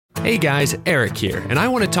Hey guys, Eric here, and I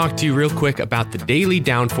want to talk to you real quick about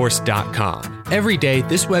thedailydownforce.com. Every day,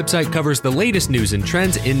 this website covers the latest news and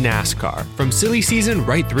trends in NASCAR, from silly season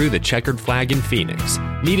right through the checkered flag in Phoenix.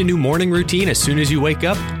 Need a new morning routine as soon as you wake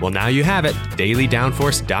up? Well, now you have it,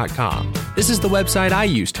 dailydownforce.com. This is the website I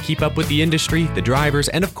use to keep up with the industry, the drivers,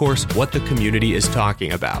 and of course, what the community is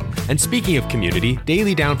talking about. And speaking of community,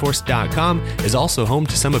 dailydownforce.com is also home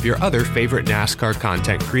to some of your other favorite NASCAR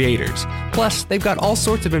content creators. Plus, they've got all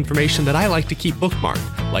sorts of information that I like to keep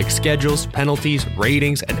bookmarked, like schedules, penalties,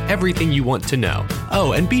 ratings, and everything you want to know.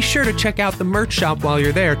 Oh, and be sure to check out the merch shop while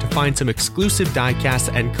you're there to find some exclusive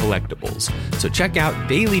diecasts and collectibles. So check out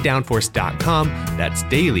dailydownforce.com, that's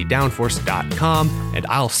dailydownforce.com, and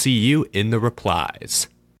I'll see you in the replies.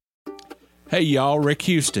 Hey y'all, Rick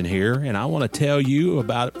Houston here, and I want to tell you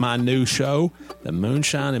about my new show, the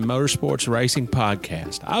Moonshine and Motorsports Racing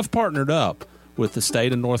Podcast. I've partnered up with the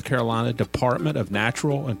state of North Carolina Department of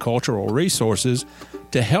Natural and Cultural Resources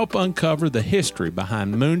to help uncover the history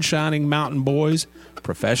behind moonshining mountain boys,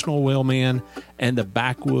 professional wheelmen, and the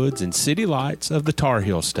backwoods and city lights of the Tar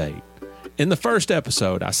Heel State. In the first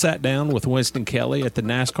episode, I sat down with Winston Kelly at the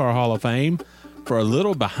NASCAR Hall of Fame for a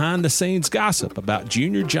little behind-the-scenes gossip about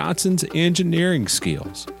Junior Johnson's engineering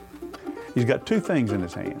skills. He's got two things in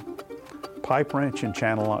his hand, pipe wrench and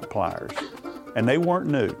channel lock pliers, and they weren't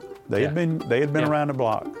new. They had been around the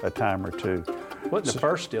block a time or two. Wasn't the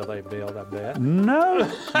first steel they built, I bet. No.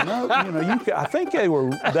 I think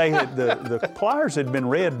the pliers had been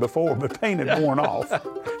red before, but paint had worn off.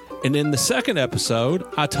 And in the second episode,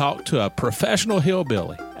 I talked to a professional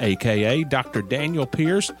hillbilly, a.k.a. Dr. Daniel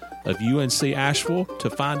Pierce of UNC Asheville,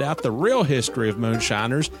 to find out the real history of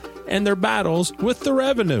moonshiners and their battles with the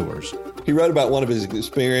revenuers. He wrote about one of his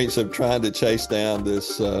experience of trying to chase down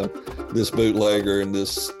this bootlegger in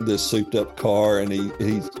this souped-up car, and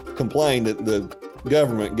he complained that the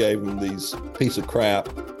government gave him these piece of crap,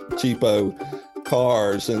 cheapo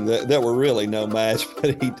cars, and that were really no match,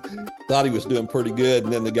 but he thought he was doing pretty good,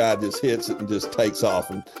 and then the guy just hits it and just takes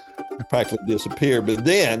off and practically disappeared. But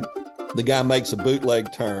then the guy makes a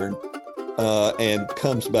bootleg turn and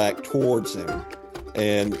comes back towards him.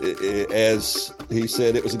 And as he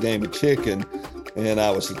said, it was a game of chicken, and I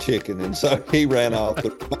was the chicken. And so he ran off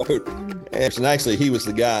the road. And actually, he was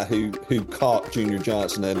the guy who caught Junior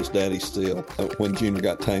Johnson at his daddy's steal when Junior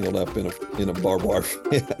got tangled up in a barbed wire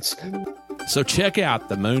fence. So check out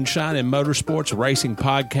the Moonshine and Motorsports Racing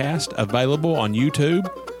Podcast, available on YouTube,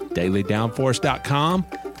 dailydownforce.com,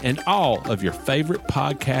 and all of your favorite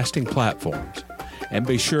podcasting platforms. And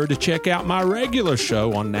be sure to check out my regular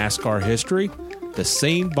show on NASCAR history, the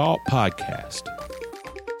Scene Vault Podcast.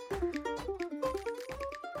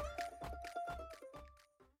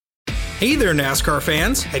 Hey there, NASCAR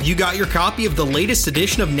fans. Have you got your copy of the latest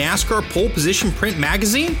edition of NASCAR Pole Position Print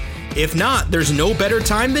Magazine? If not, there's no better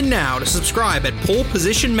time than now to subscribe at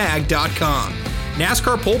polepositionmag.com.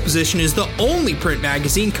 NASCAR Pole Position is the only print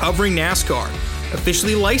magazine covering NASCAR.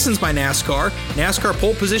 Officially licensed by NASCAR, NASCAR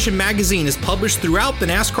Pole Position Magazine is published throughout the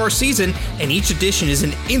NASCAR season, and each edition is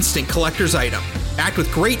an instant collector's item, packed with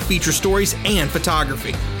great feature stories and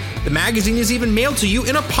photography. The magazine is even mailed to you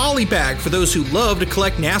in a poly bag for those who love to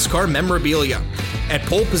collect NASCAR memorabilia. At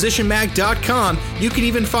polepositionmag.com, you can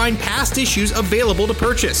even find past issues available to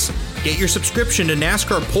purchase. Get your subscription to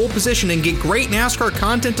NASCAR Pole Position and get great NASCAR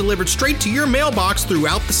content delivered straight to your mailbox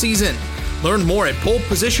throughout the season. Learn more at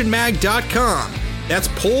polepositionmag.com. That's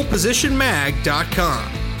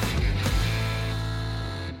polepositionmag.com.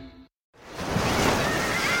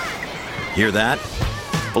 Hear that?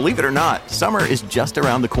 Believe it or not, summer is just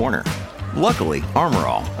around the corner. Luckily, Armor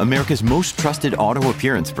All, America's most trusted auto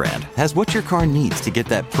appearance brand, has what your car needs to get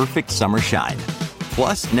that perfect summer shine.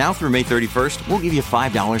 Plus, now through May 31st, we'll give you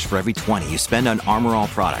 $5 for every $20 you spend on Armor All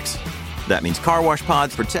products. That means car wash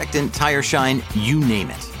pods, protectant, tire shine, you name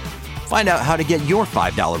it. Find out how to get your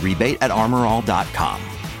 $5 rebate at armorall.com.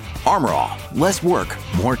 Armor All, less work,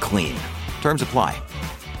 more clean. Terms apply.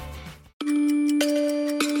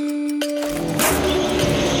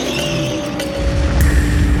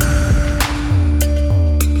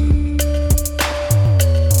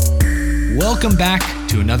 Welcome back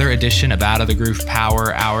to another edition of Out of the Groove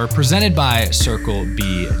Power Hour, presented by Circle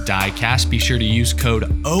B Diecast. Be sure to use code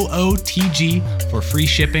OOTG for free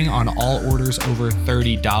shipping on all orders over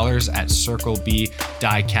 $30 at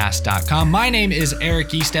circlebdiecast.com. My name is Eric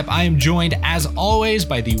Estep. I am joined, as always,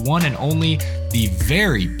 by the one and only, the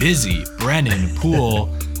very busy Brennan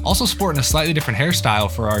Poole. Also sporting a slightly different hairstyle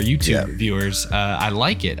for our YouTube viewers. I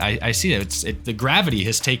like it. I see it. The gravity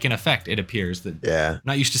has taken effect, it appears. I'm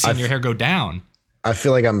not used to seeing your hair go down. I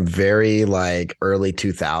feel like I'm very like early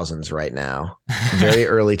 2000s right now. Very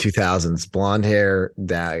early 2000s. Blonde hair,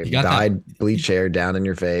 dyed bleach hair down in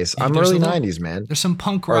your face. I'm early 90s, man. There's some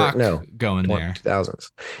punk rock going there.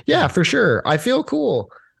 2000s. Yeah, for sure. I feel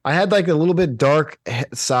cool. I had like a little bit dark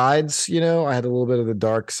sides, I had a little bit of the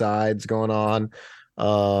dark sides going on.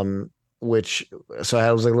 So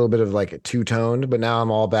I was like a little bit of like a two-toned, but now I'm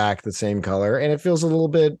all back the same color, and it feels a little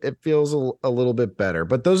bit better.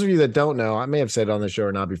 But those of you that don't know, I may have said it on the show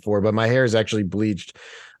or not before, but my hair is actually bleached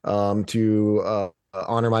to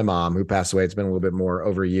honor my mom who passed away. It's been a little bit more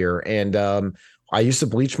over a year, and I used to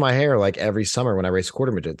bleach my hair like every summer when I raced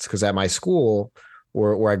quarter midgets, because at my school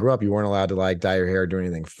where I grew up, you weren't allowed to like dye your hair or do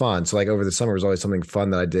anything fun. So like over the summer was always something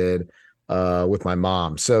fun that I did with my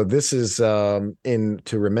mom. So this is in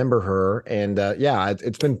to remember her, and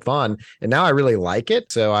it's been fun, and now I really like it.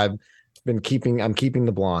 So I'm keeping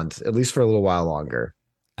the blonde at least for a little while longer.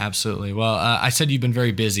 Absolutely. Well, I said you've been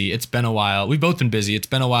very busy. It's been a while. We've both been busy. It's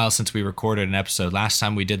been a while since we recorded an episode. Last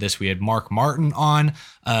time we did this, we had Mark Martin on.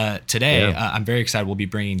 Today, I'm very excited. We'll be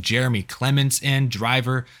bringing Jeremy Clements in,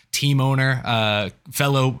 driver, team owner,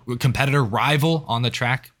 fellow competitor, rival on the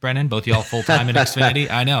track. Brennan, both of y'all full-time in Xfinity.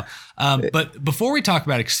 I know. But before we talk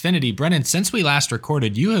about Xfinity, Brennan, since we last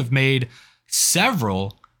recorded, you have made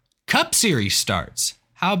several Cup Series starts.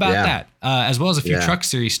 How about that? As well as a few Truck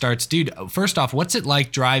Series starts. Dude, first off, what's it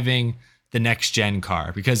like driving the next gen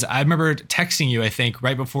car? Because I remember texting you, I think,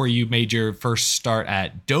 right before you made your first start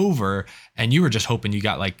at Dover, and you were just hoping you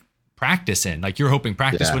got like practice in. Like you were hoping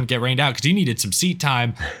practice wouldn't get rained out because you needed some seat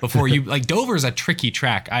time before you, like Dover is a tricky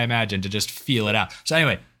track, I imagine, to just feel it out. So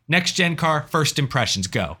anyway, next gen car, first impressions,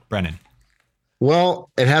 go, Brennan.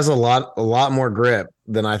 Well, it has a lot more grip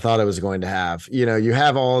than I thought it was going to have. You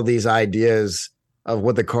have all of these ideas of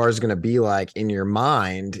what the car is going to be like in your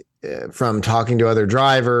mind from talking to other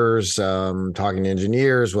drivers, talking to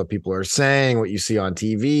engineers, what people are saying, what you see on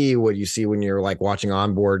TV, what you see when you're like watching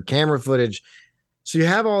onboard camera footage. So you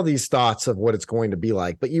have all these thoughts of what it's going to be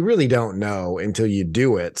like, but you really don't know until you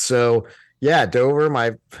do it. So yeah, Dover,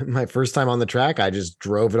 my first time on the track, I just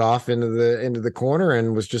drove it off into the corner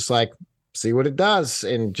and was just like, see what it does,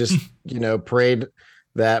 and just prayed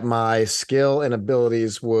that my skill and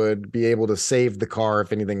abilities would be able to save the car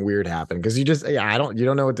if anything weird happened. Because you don't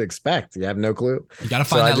know what to expect. You have no clue. You got to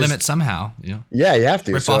find that limit somehow. Yeah, you have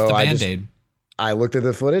to. Rip off the Band-Aid. I looked at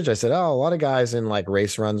the footage. I said, a lot of guys in like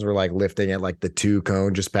race runs were like lifting at like the 2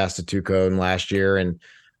 cone, just past the 2 cone last year. And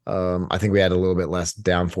I think we had a little bit less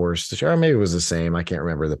downforce. Or maybe it was the same. I can't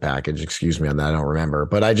remember the package. Excuse me on that. I don't remember.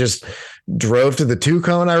 But I just drove to the 2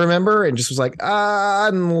 cone, I remember, and just was like,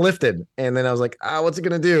 I'm lifted. And then I was like, what's it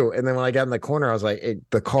going to do? And then when I got in the corner, I was like,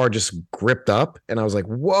 the car just gripped up. And I was like,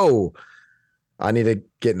 whoa, I need to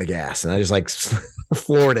get in the gas. And I just like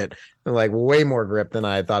floored it. And like way more grip than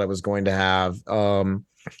I thought it was going to have.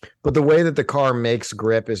 But the way that the car makes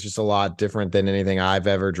grip is just a lot different than anything I've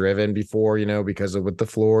ever driven before, because of with the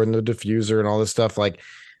floor and the diffuser and all this stuff. Like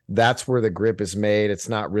that's where the grip is made. It's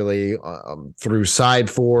not really through side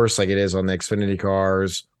force like it is on the Xfinity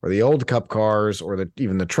cars or the old Cup cars or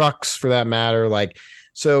even the trucks for that matter. Like,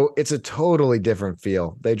 so it's a totally different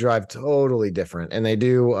feel. They drive totally different, and they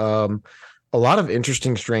do a lot of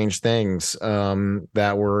interesting, strange things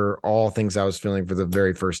that were all things I was feeling for the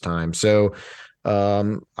very first time. So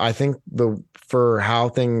I think for how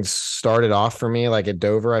things started off for me, like at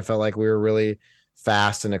Dover, I felt like we were really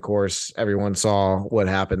fast. And of course, everyone saw what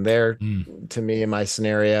happened there to me in my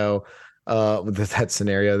scenario, with that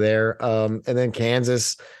scenario there. And then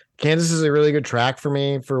Kansas is a really good track for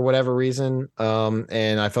me for whatever reason.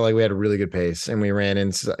 And I felt like we had a really good pace, and we ran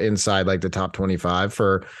inside like the top 25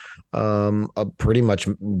 for pretty much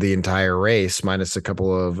the entire race, minus a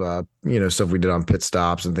couple of stuff we did on pit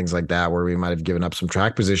stops and things like that where we might have given up some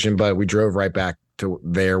track position, but we drove right back to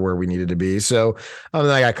there where we needed to be. So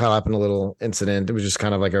I got caught up in a little incident. It was just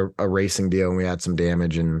kind of like a racing deal, and we had some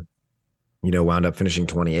damage and wound up finishing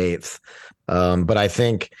 28th. But I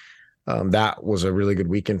think that was a really good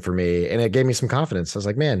weekend for me, and it gave me some confidence. I was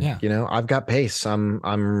like, man, I've got pace.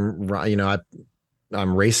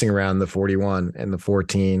 I'm racing around the 41 and the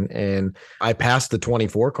 14, and I passed the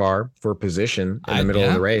 24 car for position in the middle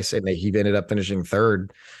of the race, and he ended up finishing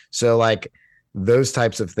 3rd. So like those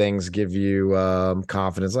types of things give you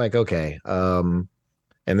confidence. Like, okay. And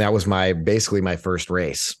that was basically my first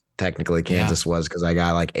race. Technically Kansas was, because I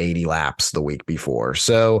got like 80 laps the week before.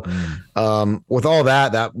 So with all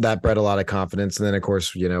that bred a lot of confidence. And then of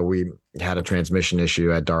course, we had a transmission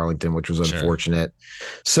issue at Darlington, which was unfortunate.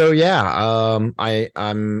 So I'm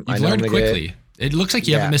learned quickly. It looks like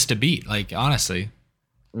you haven't missed a beat. Like honestly,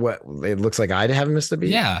 what it looks like I haven't missed a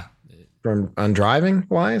beat. Yeah. From on driving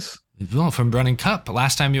wise? Well, from running Cup.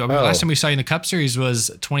 Last time we saw you in the Cup Series was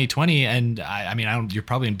 2020, and you're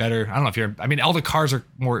probably in better. I don't know if you're. I mean, all the cars are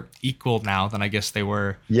more equal now than I guess they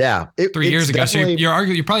were. Yeah, 3 years ago. So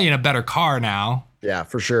you're probably in a better car now. Yeah,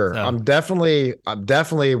 for sure. So. I'm definitely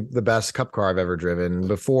the best Cup car I've ever driven.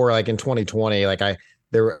 Before, like in 2020,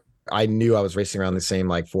 I knew I was racing around the same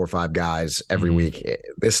like 4 or 5 guys every week.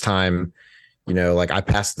 This time, like I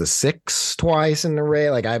passed the 6 twice in the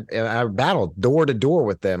race. Like I battled door to door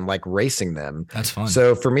with them, like racing them. That's fun.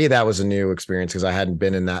 So for me, that was a new experience because I hadn't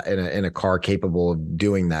been in a car capable of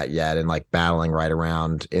doing that yet, and like battling right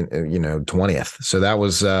around in 20th. So that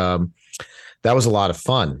was a lot of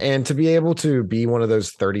fun. And to be able to be one of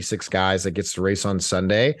those 36 guys that gets to race on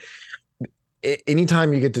Sunday,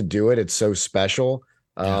 anytime you get to do it, it's so special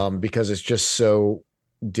because it's just so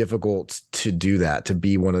difficult to do that, to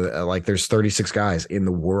be one of the, there's 36 guys in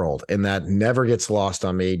the world, and that never gets lost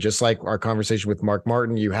on me. Just like our conversation with Mark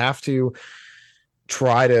Martin, you have to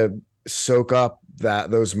try to soak up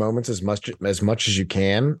those moments as much as you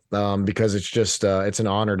can, because it's just it's an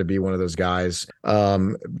honor to be one of those guys.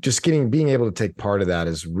 Just being able to take part of that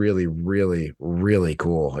is really, really, really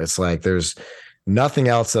cool. It's like there's nothing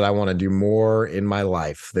else that I want to do more in my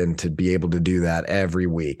life than to be able to do that every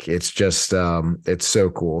week. It's just it's so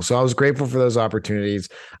cool. So I was grateful for those opportunities.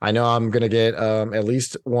 I know I'm going to get at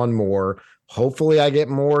least one more. Hopefully I get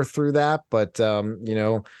more through that, but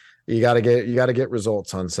you got to get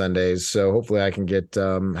results on Sundays. So hopefully I can get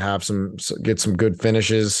some good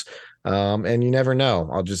finishes. And you never know.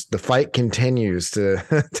 The fight continues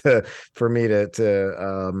for me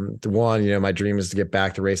to one, my dream is to get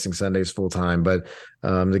back to racing Sundays full time, but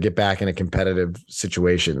to get back in a competitive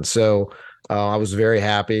situation. So I was very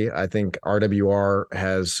happy. I think RWR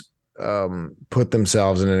has put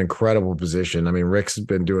themselves in an incredible position. I mean, Rick's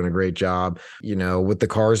been doing a great job, with the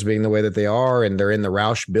cars being the way that they are, and they're in the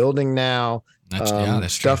Roush building now.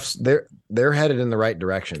 That's stuff's they're headed in the right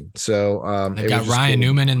direction. So they've got Ryan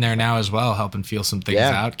Newman in there now as well, helping feel some things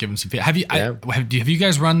out, giving some. Have you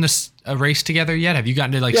guys run this race together yet? Have you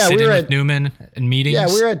gotten to sit in with Newman in meetings? Yeah,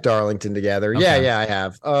 we were at Darlington together. Okay. Yeah, I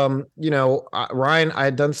have. Ryan, I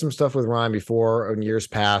had done some stuff with Ryan before in years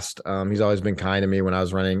past. He's always been kind to me when I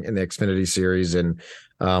was running in the Xfinity series and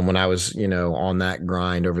when I was, on that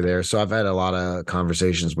grind over there. So I've had a lot of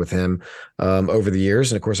conversations with him over the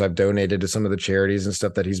years. And of course, I've donated to some of the charities and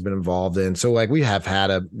stuff that he's been involved in. So we have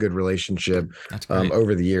had a good relationship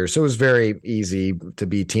over the years. So it was very easy to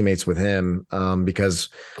be teammates with him because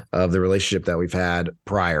of the relationship that we've had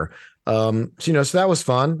prior. So that was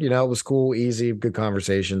fun. It was cool, easy, good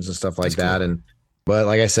conversations and stuff like that. Cool. But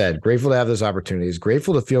like I said, grateful to have those opportunities,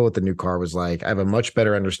 grateful to feel what the new car was like. I have a much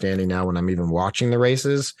better understanding now when I'm even watching the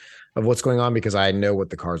races of what's going on because I know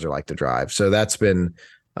what the cars are like to drive. So that's been,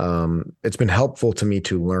 it's been helpful to me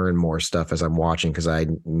to learn more stuff as I'm watching because I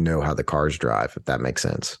know how the cars drive, if that makes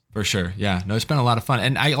sense. For sure. Yeah. No, it's been a lot of fun.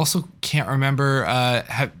 And I also can't remember,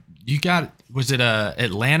 was it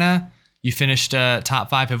Atlanta? You finished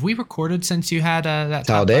top 5. Have we recorded since you had that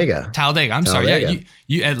Talladega? Talladega. I'm sorry. Yeah,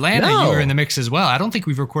 you Atlanta. No. You were in the mix as well. I don't think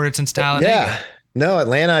we've recorded since Talladega. Yeah. No,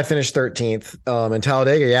 Atlanta. I finished 13th. And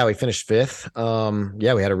Talladega. Yeah, we finished 5th.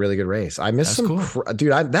 Yeah, we had a really good race. I missed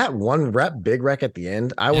dude. That one big wreck at the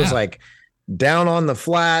end. I was down on the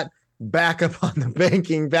flat, back up on the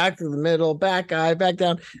banking, back to the middle, back down.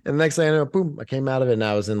 And the next thing I know, boom, I came out of it and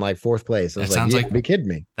I was in 4th place. I was be kidding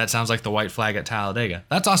me. That sounds like the white flag at Talladega.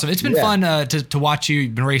 That's awesome. It's been fun to watch you.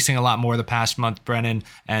 You've been racing a lot more the past month, Brennan.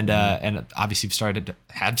 And obviously you've started to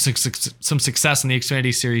have some success on the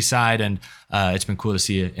Xfinity Series side. And it's been cool to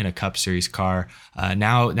see you in a Cup Series car.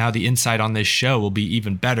 Now the insight on this show will be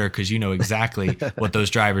even better because you know exactly what those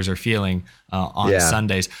drivers are feeling on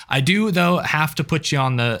Sundays. I do, though, have to put you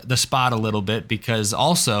on the spot a little bit because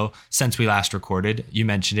also, since we last recorded, you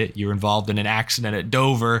mentioned it, you were involved in an accident at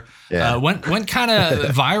Dover. Went kind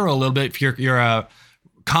of viral a little bit for your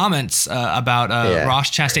comments about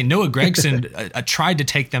Ross Chastain. Noah Gragson tried to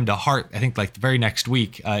take them to heart, I think, the very next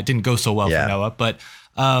week. It didn't go so well for Noah, but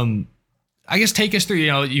I guess take us through,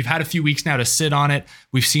 you've had a few weeks now to sit on it.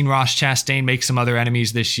 We've seen Ross Chastain make some other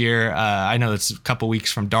enemies this year. I know it's a couple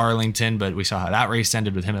weeks from Darlington, but we saw how that race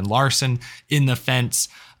ended with him and Larson in the fence.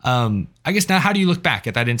 I guess now, how do you look back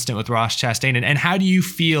at that incident with Ross Chastain and how do you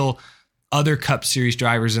feel other Cup Series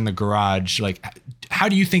drivers in the garage? How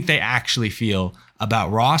do you think they actually feel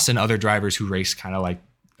about Ross and other drivers who race kind of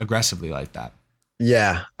aggressively like that?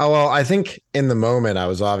 Yeah. Oh, well, I think in the moment I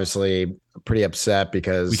was obviously pretty upset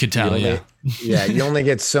because we could tell, you only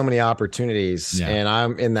get so many opportunities and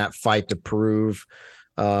I'm in that fight to prove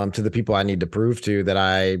to the people I need to prove to that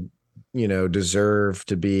I deserve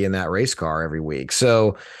to be in that race car every week.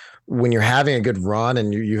 So when you're having a good run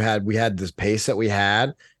and we had this pace that we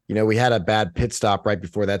had, we had a bad pit stop right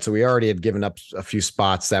before that. So we already had given up a few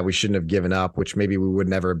spots that we shouldn't have given up, which maybe we would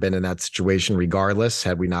never have been in that situation regardless,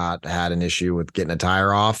 had we not had an issue with getting a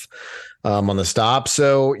tire off on the stop.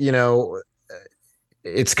 So,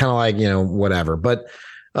 it's kind of like, whatever. But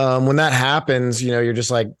when that happens, you're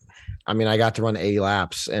just like, I got to run 80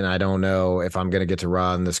 laps and I don't know if I'm going to get to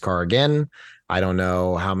run this car again. I don't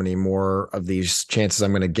know how many more of these chances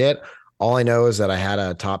I'm going to get. All I know is that I had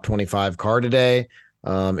a top 25 car today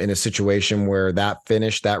in a situation where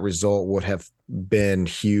that result would have been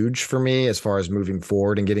huge for me as far as moving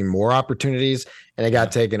forward and getting more opportunities, and it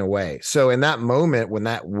got taken away. So in that moment,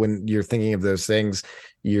 when you're thinking of those things,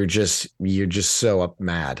 you're just so up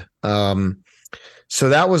mad. So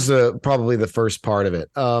that was probably the first part of it.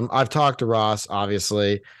 I've talked to Ross,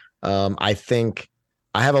 obviously. I think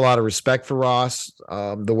I have a lot of respect for Ross,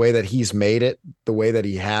 the way that he's made it, the way that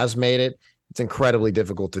he has made it. It's incredibly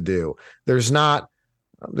difficult to do. There's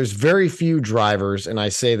very few drivers, and I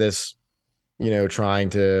say this, trying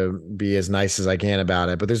to be as nice as I can about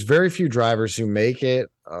it, but there's very few drivers who make it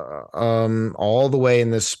all the way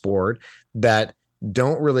in this sport that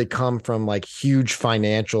don't really come from like huge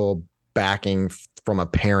financial backing from a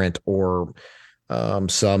parent or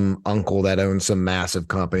some uncle that owns some massive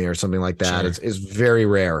company or something like that. Sure. It's very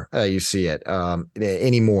rare you see it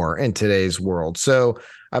anymore in today's world. So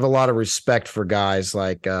I have a lot of respect for guys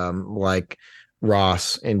like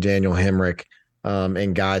Ross and Daniel Hemrick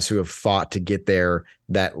and guys who have fought to get there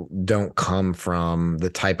that don't come from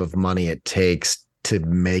the type of money it takes to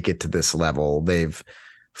make it to this level. They've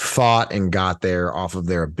fought and got there off of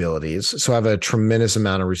their abilities. So I have a tremendous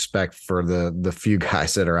amount of respect for the few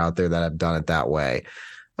guys that are out there that have done it that way.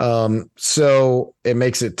 So it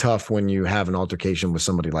makes it tough when you have an altercation with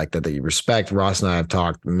somebody like that you respect. Ross and I have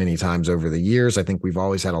talked many times over the years. I think we've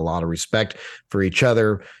always had a lot of respect for each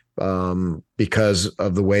other because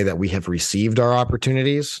of the way that we have received our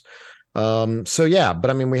opportunities. So yeah,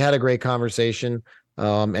 but we had a great conversation.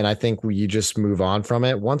 And I think you just move on from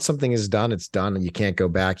it. Once something is done, it's done, and you can't go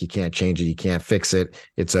back. You can't change it. You can't fix it.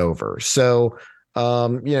 It's over. So,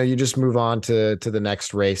 you just move on to the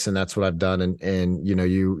next race, and that's what I've done. And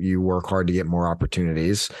you work hard to get more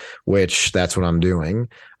opportunities, which that's what I'm doing.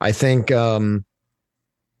 I think,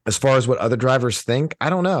 as far as what other drivers think, I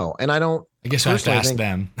don't know. And I guess I have to ask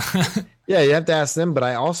them. Yeah, you have to ask them. But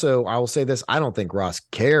I will say this. I don't think Ross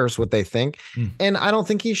cares what they think. And I don't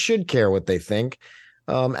think he should care what they think.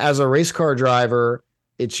 As a race car driver,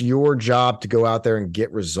 it's your job to go out there and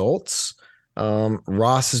get results.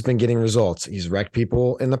 Ross has been getting results. He's wrecked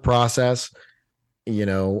people in the process.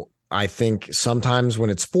 I think sometimes when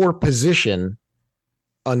it's for position,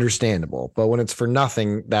 understandable, but when it's for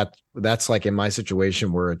nothing, that's like in my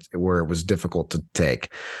situation where it was difficult to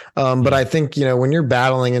take. But I think, when you're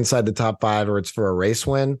battling inside the top 5 or it's for a race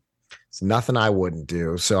win, it's nothing I wouldn't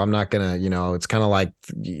do. So I'm not gonna, it's kind of like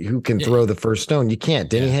who can throw the first stone. You can't.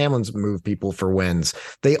 Denny Hamlin's moved people for wins.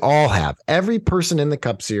 They all have. Every person in the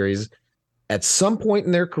Cup Series at some point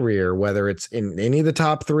in their career, whether it's in any of the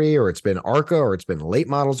top 3 or it's been ARCA or it's been late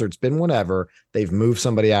models or it's been whatever, they've moved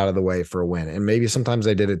somebody out of the way for a win. And maybe sometimes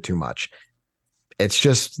they did it too much. It's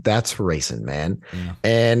just, that's racing, man. Yeah.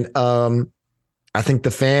 And I think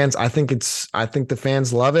the fans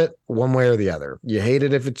love it one way or the other. You hate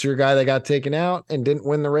it if it's your guy that got taken out and didn't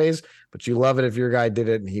win the race, but you love it if your guy did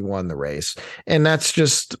it and he won the race. And that's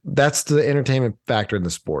the entertainment factor in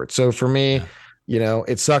the sport. So for me,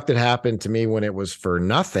 it sucked it happened to me when it was for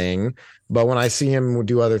nothing, but when I see him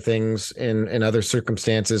do other things in other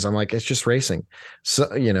circumstances, I'm like, it's just racing. So,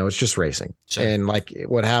 it's just racing. Sure. And like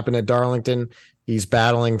what happened at Darlington, he's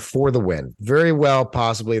battling for the win, very well,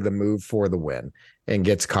 possibly the move for the win, and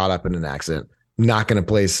gets caught up in an accident. Not going to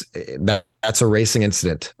place that. That's a racing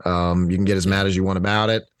incident. You can get as mad as you want about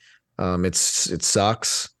it. It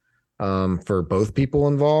sucks. For both people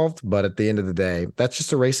involved, but at the end of the day, that's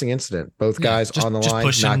just a racing incident. Both guys on the line,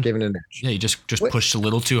 pushing, not giving an inch. Yeah, you just pushed a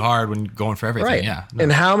little too hard when going for everything. Right. Yeah. No,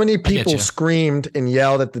 and how many people screamed and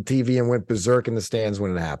yelled at the TV and went berserk in the stands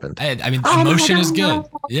when it happened? Emotion is good.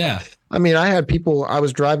 Yeah. I had people. I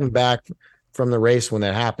was driving back from the race when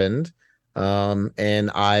that happened, and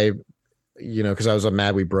I, because I was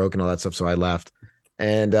mad we broke and all that stuff, so I left.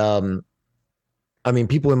 And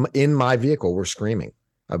people in my vehicle were screaming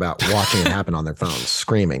about watching it happen on their phones,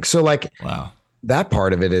 screaming. So wow, that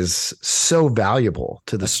part of it is so valuable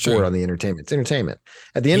to the sport on the entertainment. It's entertainment.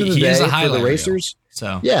 At the end of the day, for the racers,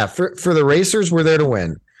 for the racers, we're there to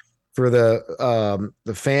win. For the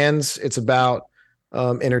fans, it's about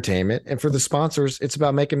entertainment, and for the sponsors, it's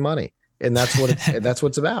about making money. and that's what that's what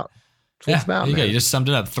it's about. There you go. You just summed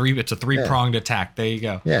it up. It's a three-pronged attack. There you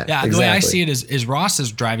go. Yeah. Exactly. The way I see it is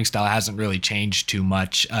Ross's driving style hasn't really changed too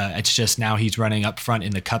much. It's just now he's running up front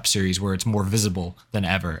in the Cup Series where it's more visible than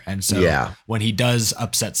ever. And so when he does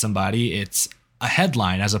upset somebody, it's a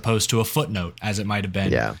headline as opposed to a footnote, as it might have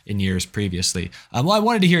been in years previously. Well, I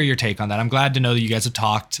wanted to hear your take on that. I'm glad to know that you guys have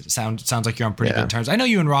talked. Sounds like you're on pretty good terms. I know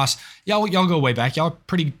you and Ross, y'all go way back. Y'all are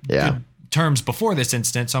pretty good terms before this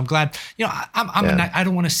incident, so I'm glad. I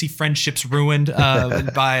don't want to see friendships ruined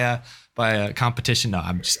by a competition. No,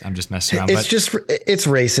 I'm just messing around. It's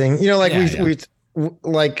racing.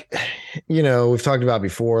 We've talked about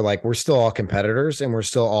before. Like, we're still all competitors, and we're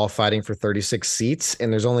still all fighting for 36 seats.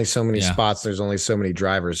 And there's only so many spots. There's only so many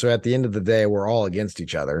drivers. So at the end of the day, we're all against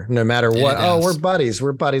each other, no matter what. We're buddies.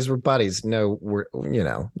 We're buddies. We're buddies. No,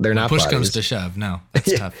 they're not. Push buddies. Comes to shove. No,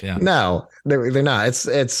 it's tough. Yeah. No, they're not. It's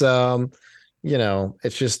just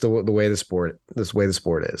the way the sport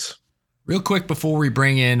is. Real quick before we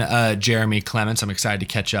bring in Jeremy Clements, I'm excited to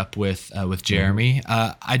catch up with Jeremy.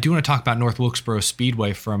 I do want to talk about North Wilkesboro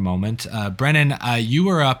Speedway for a moment. Brennan, you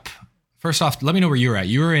were up. First off, let me know where you were at.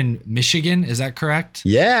 You were in Michigan, is that correct?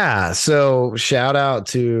 Yeah. So shout out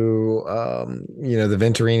to the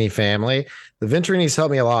Venturini family. The Venturinis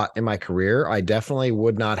helped me a lot in my career. I definitely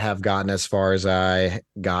would not have gotten as far as I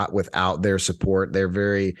got without their support. They're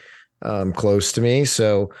very close to me.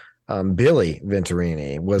 So Billy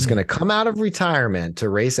Venturini was going to come out of retirement to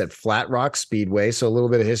race at Flat Rock Speedway. So a little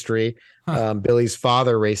bit of history. Billy's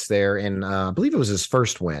father raced there, and I believe it was his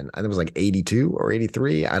first win. I think it was like 82 or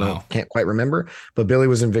 83. Can't quite remember, but Billy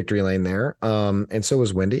was in victory lane there. And so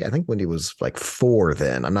was Wendy. I think Wendy was like 4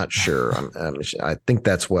 then. I'm not sure. I think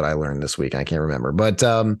that's what I learned this week. I can't remember, but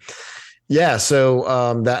that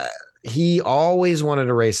he always wanted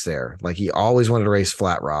to race there. Like, he always wanted to race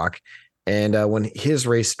Flat Rock. And when his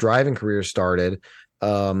race driving career started,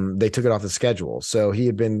 they took it off the schedule. So he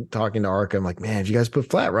had been talking to ARCA. I'm like, man, if you guys put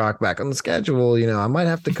Flat Rock back on the schedule, I might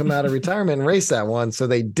have to come out of retirement and race that one. So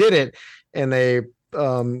they did it, and they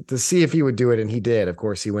to see if he would do it, and he did. Of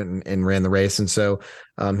course, he went and ran the race. And so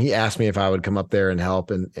he asked me if I would come up there and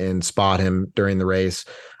help and spot him during the race.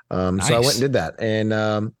 Nice. So I went and did that.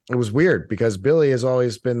 And it was weird because Billy has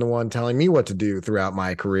always been the one telling me what to do throughout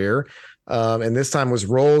my career. And this time was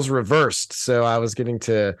roles reversed. So I was getting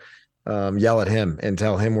to yell at him and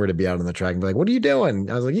tell him where to be out on the track and be like, what are you doing?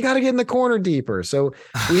 I was like, you got to get in the corner deeper. So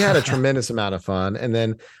we had a tremendous amount of fun. And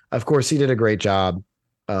then, of course, he did a great job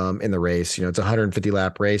in the race. It's a 150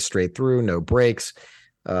 lap race straight through, no breaks.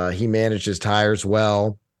 He managed his tires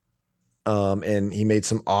well. And he made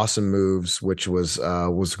some awesome moves, which was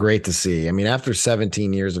great to see. I mean, after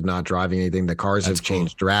 17 years of not driving anything, the cars have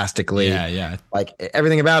changed drastically. Yeah. Like,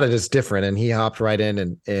 everything about it is different. And he hopped right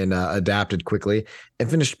in and adapted quickly and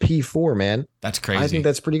finished P4, man. That's crazy. I think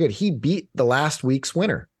that's pretty good. He beat the last week's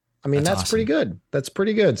winner. I mean, that's awesome. Pretty good. That's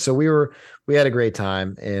pretty good. So we had a great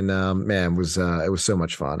time, and man, it was so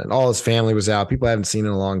much fun. And all his family was out. People I haven't seen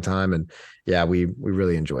in a long time. And yeah, we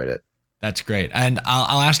really enjoyed it. That's great. And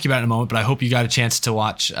I'll ask you about it in a moment, but I hope you got a chance to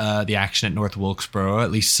watch the action at North Wilkesboro,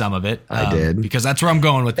 at least some of it. I did. Because that's where I'm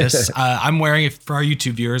going with this. I'm wearing, for our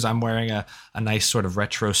YouTube viewers, I'm wearing a nice sort of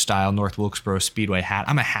retro style North Wilkesboro Speedway hat.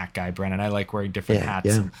 I'm a hat guy, Brennan. I like wearing different hats.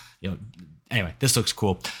 Yeah. And, anyway, this looks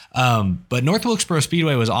cool. But North Wilkesboro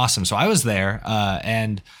Speedway was awesome. So I was there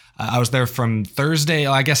and I was there from Thursday.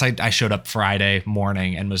 I guess I showed up Friday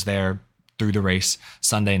morning and was there through the race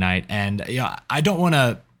Sunday night. And I don't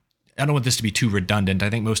want this to be too redundant. I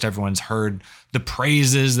think most everyone's heard the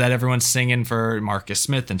praises that everyone's singing for Marcus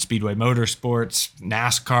Smith and Speedway Motorsports,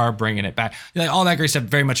 NASCAR, bringing it back. All that great stuff,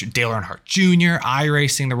 very much Dale Earnhardt Jr.,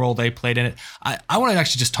 iRacing, the role they played in it. I want to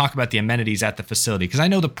actually just talk about the amenities at the facility, because I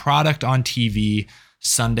know the product on TV,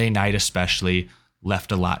 Sunday night especially,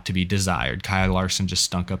 left a lot to be desired. Kyle Larson just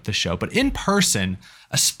stunk up the show. But in person,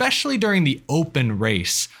 especially during the open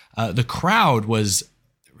race, the crowd was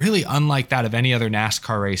really unlike that of any other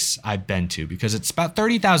NASCAR race I've been to, because it's about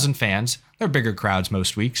 30,000 fans. They're bigger crowds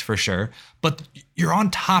most weeks for sure, but you're on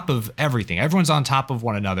top of everything. Everyone's on top of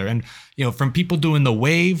one another. And, from people doing the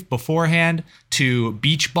wave beforehand to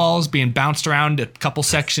beach balls being bounced around a couple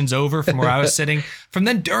sections over from where I was sitting, from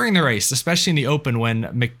then during the race, especially in the open when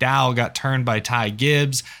McDowell got turned by Ty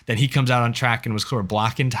Gibbs, then he comes out on track and was sort of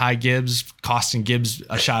blocking Ty Gibbs, costing Gibbs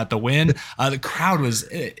a shot at the win. The crowd was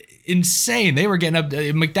insane. They were getting up.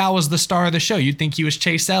 McDowell was the star of the show. You'd think he was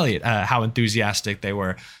Chase Elliott, how enthusiastic they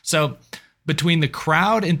were. So between the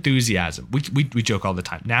crowd enthusiasm, we joke all the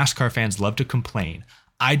time. NASCAR fans love to complain.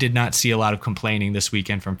 I did not see a lot of complaining this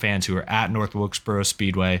weekend from fans who were at North Wilkesboro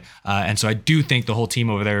Speedway. And so I do think the whole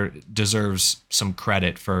team over there deserves some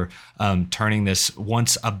credit for turning this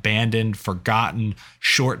once abandoned, forgotten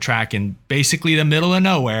short track in basically the middle of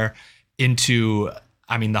nowhere into,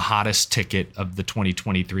 the hottest ticket of the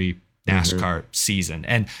 2023 NASCAR season.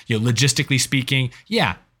 And, logistically speaking,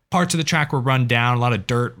 parts of the track were run down, a lot of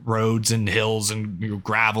dirt roads and hills and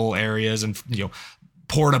gravel areas and,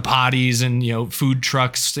 porta potties and, food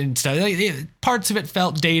trucks and stuff. Parts of it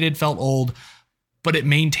felt dated, felt old, but it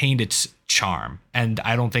maintained its charm. And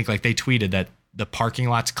I don't think, like, they tweeted that the parking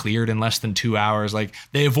lots cleared in less than 2 hours. Like,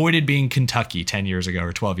 they avoided being Kentucky 10 years ago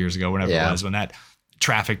or 12 years ago, whenever it was, when that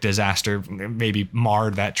traffic disaster maybe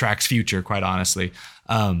marred that track's future, quite honestly.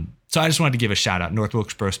 So I just wanted to give a shout out. North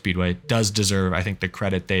Wilkesboro Speedway does deserve, I think, the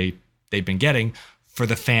credit they've been getting for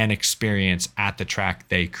the fan experience at the track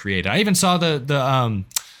they created. I even saw the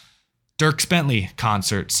Dierks Bentley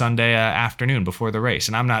concert Sunday afternoon before the race.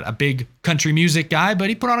 And I'm not a big country music guy, but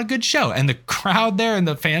he put on a good show. And the crowd there in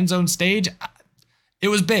the fan zone stage, it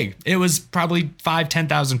was big. It was probably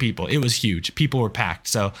 10,000 people. It was huge. People were packed.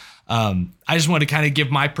 So I just want to kind of give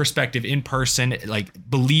my perspective in person, like,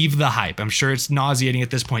 believe the hype. I'm sure it's nauseating at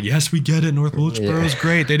this point. Yes, we get it. North Wilkesboro is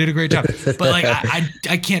great. They did a great job. But like,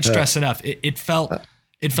 I can't stress enough. It felt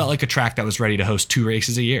like a track that was ready to host 2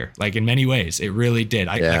 races a year. Like, in many ways, it really did.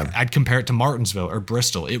 I'd compare it to Martinsville or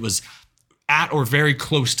Bristol. It was at or very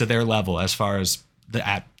close to their level as far as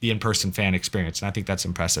the in-person fan experience. And I think that's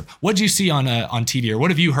impressive. What did you see on TV, or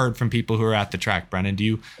what have you heard from people who are at the track, Brennan? Do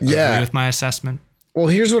you agree with my assessment? Well,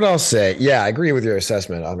 here's what I'll say. Yeah, I agree with your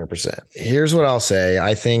assessment 100%. Here's what I'll say.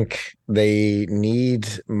 I think they need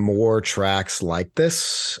more tracks like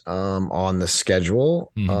this on the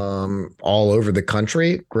schedule all over the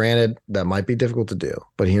country. Granted, that might be difficult to do,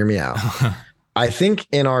 but hear me out. I think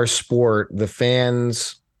in our sport, the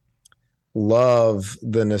fans love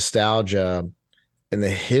the nostalgia and the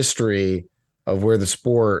history of where the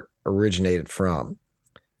sport originated from.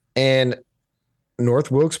 And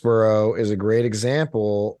North Wilkesboro is a great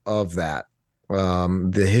example of that.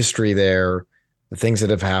 The history there, the things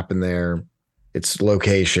that have happened there, its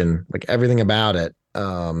location, like everything about it,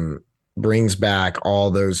 brings back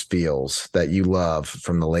all those feels that you love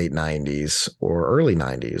from the late 90s or early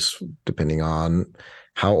 90s, depending on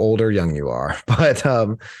how old or young you are. But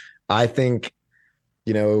I think,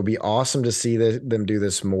 it would be awesome to see them do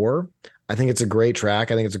this more. I think it's a great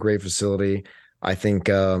track. I think it's a great facility. I think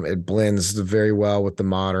it blends very well with the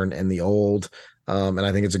modern and the old, and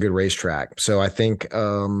I think it's a good racetrack. So I think,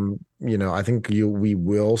 we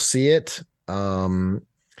will see it.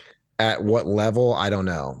 At what level, I don't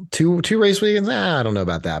know. Two race weekends, I don't know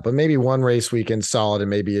about that. But maybe one race weekend solid, and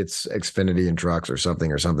maybe it's Xfinity and trucks or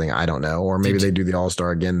something. I don't know. Or maybe they do the All-Star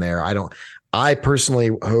again there. I personally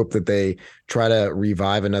hope that they try to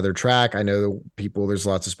revive another track. I know there's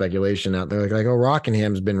lots of speculation out there, like,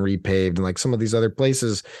 Rockingham's been repaved, and like some of these other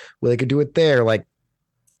places where they could do it there. Like,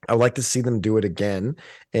 I'd like to see them do it again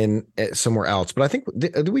and somewhere else. But I think,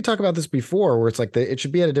 did we talk about this before, where it's like it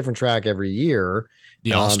should be at a different track every year?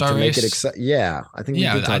 The All-Star race? I think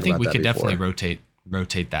we could definitely rotate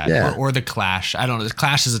that, or the Clash. I don't know. The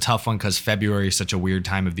Clash is a tough one because February is such a weird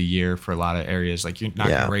time of the year for a lot of areas. Like, you're not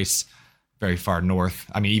going to race very far north.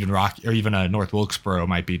 I mean, even North Wilkesboro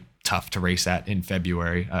might be tough to race at in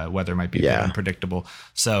February. Weather might be unpredictable.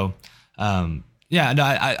 So,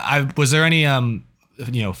 I was there any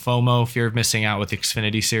FOMO, fear of missing out with the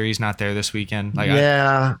Xfinity Series not there this weekend? Like,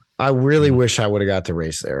 I really wish I would have got to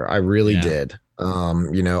race there. I really did.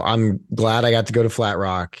 I'm glad I got to go to Flat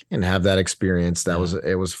Rock and have that experience.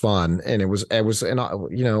 It was fun, and it was it's an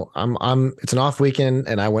off weekend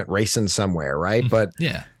and I went racing somewhere, right? But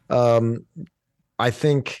I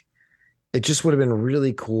think it just would have been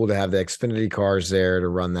really cool to have the Xfinity cars there to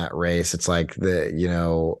run that race. It's like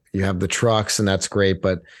you have the trucks, and that's great,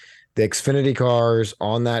 but the Xfinity cars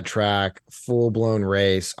on that track, full blown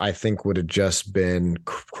race, I think would have just been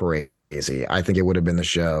crazy. I think it would have been the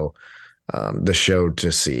show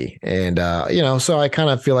to see. And, so I kind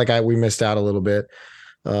of feel like we missed out a little bit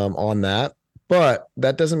on that, but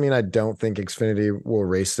that doesn't mean I don't think Xfinity will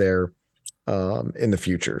race there in the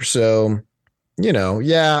future. So,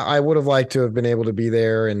 I would have liked to have been able to be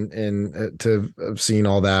there and to have seen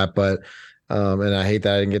all that, but and I hate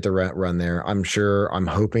that I didn't get to run there. I'm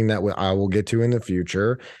hoping that I will get to in the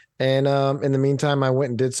future. And in the meantime, I went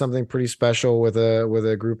and did something pretty special with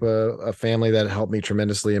a group of a family that helped me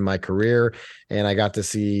tremendously in my career. And I got to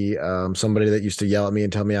see somebody that used to yell at me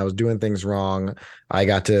and tell me I was doing things wrong. I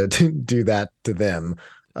got to do that to them.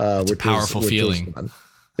 It's a powerful feeling.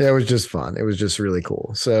 Yeah, it was just fun. It was just really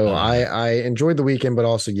cool. So I enjoyed the weekend, but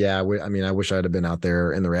also, I wish I'd have been out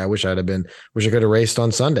there in the race. Wish I could have raced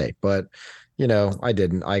on Sunday, but I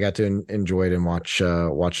didn't. I got to enjoy it and watch it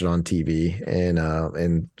on TV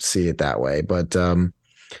and see it that way. But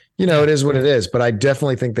it is what it is. But I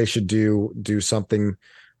definitely think they should do something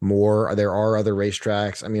more. There are other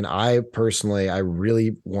racetracks. I mean, I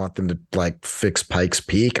really want them to like fix Pikes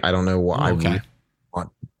Peak. I don't know why. I really want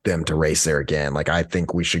them to race there again. Like, I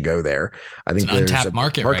think we should go there. I think there's untapped a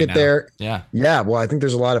market right there. Now. Yeah. Well, I think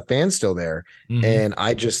there's a lot of fans still there, and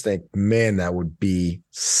I just think, man, that would be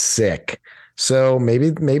sick. So maybe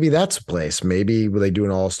that's a place. Maybe they do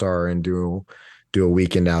an all-star and do a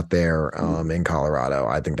weekend out there in Colorado.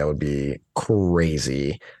 I think that would be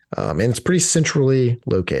crazy. And it's pretty centrally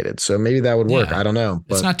located, so maybe that would work. I don't know.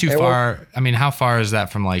 But it's not too far. I mean, how far is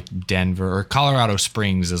that from like Denver or Colorado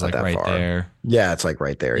Springs? Is like right far. There. Yeah, it's like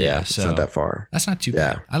right there. Yeah, so it's not that far. That's not too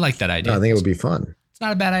bad. I like that idea. No, I think it would be fun. It's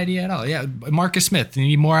not a bad idea at all. Yeah, Marcus Smith. You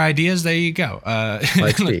need more ideas? There you go.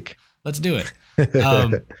 Like speak. Let's do it.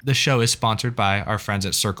 The show is sponsored by our friends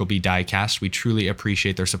at Circle B Diecast. We truly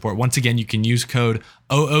appreciate their support. Once again, you can use code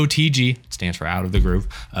OOTG. It stands for Out of the Groove.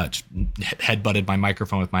 Just headbutted my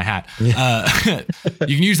microphone with my hat. You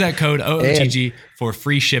can use that code OOTG for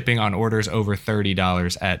free shipping on orders over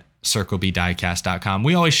 $30 at CircleBDiecast.com.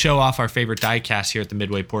 We always show off our favorite diecast here at the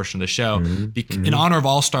midway portion of the show. In honor of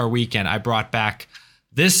All-Star Weekend, I brought back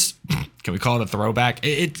this, can we call it a throwback?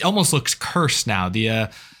 It almost looks cursed now. The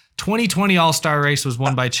 2020 All-Star race was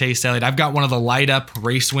won by Chase Elliott. I've got one of the light up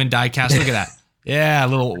race win diecast. Look at that. Yeah,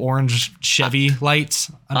 little orange Chevy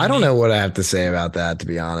lights. I don't know what I have to say about that, to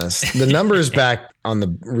be honest. The numbers back on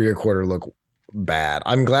the rear quarter look bad.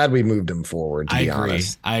 I'm glad we moved them forward, to be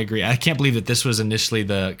honest. I agree. I can't believe that this was initially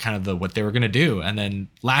the what they were going to do. And then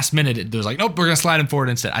last minute, it was like, nope, we're going to slide them forward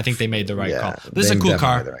instead. I think they made the right call. This is a cool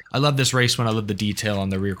car. I love this race one. I love the detail on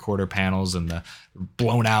the rear quarter panels and the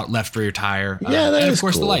blown out left rear tire. And of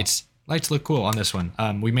course, cool. The lights. Lights look cool on this one.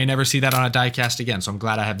 We may never see that on a diecast again, so I'm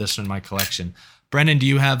glad I have this in my collection. Brendan, do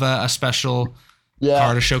you have a special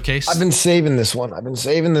car to showcase? I've been saving this one.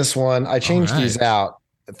 I changed these out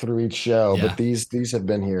through each show, but these have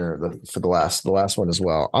been here for the last one as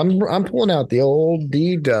well. I'm pulling out the old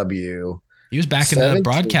DW. He was back 17. In the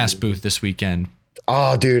broadcast booth this weekend.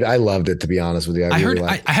 Oh, dude, I loved it, to be honest with you. I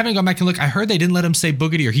haven't gone back and look. I heard they didn't let him say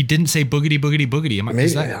boogity, or he didn't say boogity, boogity, boogity.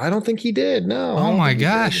 I don't think he did. No. Oh my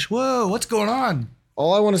gosh. Whoa, what's going on?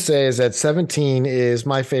 All I want to say is that 17 is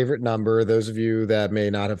my favorite number. Those of you that may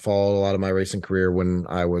not have followed a lot of my racing career when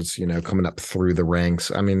I was, coming up through the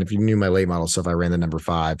ranks. I mean, if you knew my late model stuff, I ran the number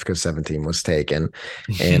 5 because 17 was taken.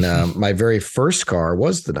 And my very first car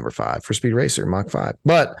was the number 5 for Speed Racer, Mach 5.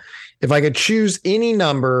 But if I could choose any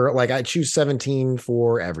number, like I choose 17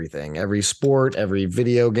 for everything, every sport, every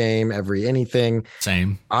video game, every anything.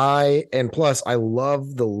 Same. Plus I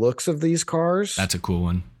love the looks of these cars. That's a cool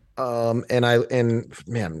one. Tied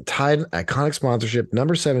iconic sponsorship,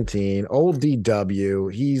 number 17, old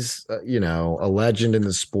DW. He's, a legend in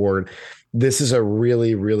the sport. This is a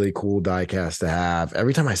really, really cool diecast to have.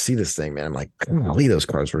 Every time I see this thing, man, I'm like, golly, those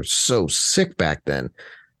cars were so sick back then.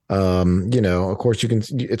 Of course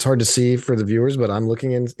it's hard to see for the viewers, but I'm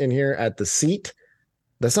looking in here at the seat.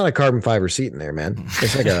 That's not a carbon fiber seat in there, man.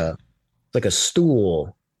 It's like a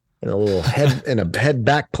stool and a little head and a head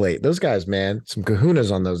back plate. Those guys, man, some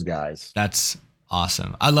kahunas on those guys. That's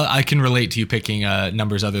awesome. I can relate to you picking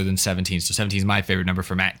numbers other than 17. So 17 is my favorite number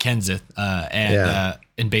for Matt Kenseth.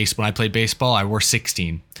 In baseball, when I played baseball, I wore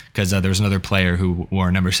 16 because there was another player who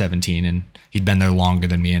wore number 17 and he'd been there longer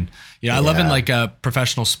than me. And I love in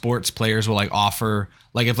professional sports players will offer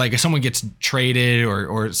if someone gets traded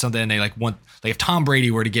or something and they want if Tom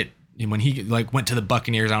Brady were to get. When he went to the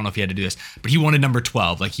Buccaneers, I don't know if he had to do this, but he wanted number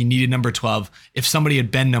 12. He needed number 12. If somebody had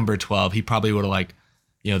been number 12, he probably would have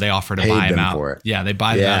they offered to buy him out. Yeah, they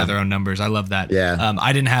buy them out of their own numbers. I love that. Yeah.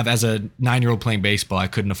 I didn't have, as a 9-year-old playing baseball, I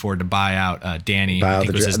couldn't afford to buy out Danny. I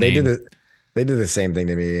think was his name. They did the same thing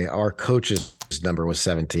to me. Our coach's number was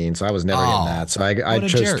 17, so I was never getting that. So I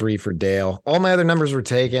chose 3 for Dale. All my other numbers were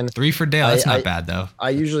taken. 3 for Dale. That's not bad though. I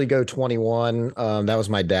usually go 21. That was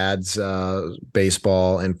my dad's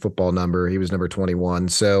baseball and football number. He was number 21.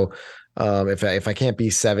 So if I can't be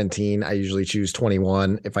 17, I usually choose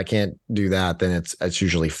 21. If I can't do that, then it's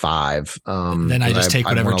usually 5. Then I just take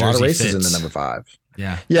whatever jersey a lot of races fits. in the number 5.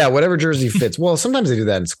 Yeah, whatever jersey fits. Well, sometimes they do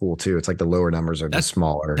that in school too. It's like the lower numbers are the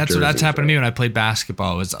smaller. That's happened to me when I played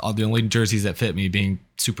basketball. It was all the only jerseys that fit me, being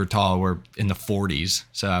super tall, were in the 40s.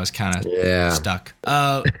 So I was kind of stuck.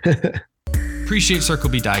 Appreciate Circle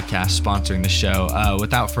B Diecast sponsoring the show.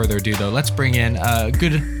 Without further ado, though, let's bring in a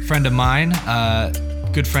good friend of mine.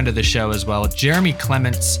 good friend of the show as well, Jeremy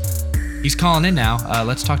Clements. He's calling in now.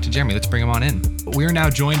 Let's talk to Jeremy. Let's bring him on in. We're now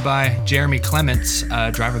joined by Jeremy Clements,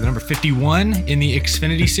 driver the number 51 in the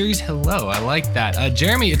Xfinity Series. Hello, I like that.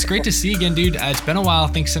 Jeremy, it's great to see you again, dude. It's been a while, I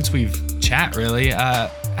think, since we've chat, really.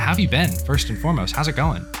 How have you been, first and foremost? How's it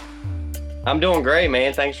going? I'm doing great,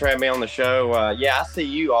 man. Thanks for having me on the show. Yeah, I see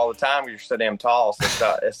you all the time. You're so damn tall,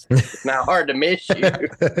 so it's not hard to miss you.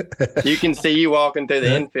 You can see you walking through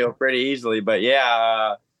the infield pretty easily. But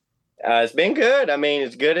yeah, it's been good. I mean,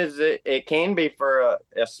 as good as it can be for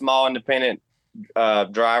a small independent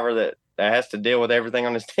driver that has to deal with everything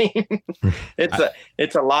on his team.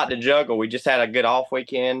 It's a lot to juggle. We just had a good off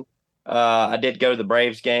weekend. I did go to the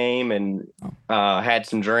Braves game and had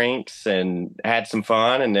some drinks and had some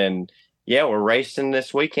fun, and then yeah, we're racing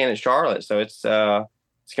this weekend at Charlotte, so it's going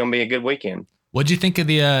to be a good weekend. What'd you think of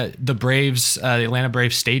the Braves, the Atlanta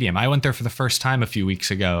Braves Stadium? I went there for the first time a few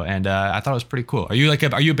weeks ago, and I thought it was pretty cool. Are you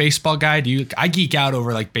a baseball guy? I geek out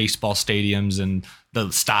over like baseball stadiums and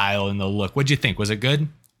the style and the look. What'd you think? Was it good?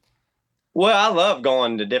 Well, I love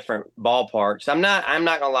going to different ballparks. I'm not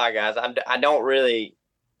gonna lie, guys. I don't really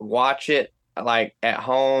watch it like at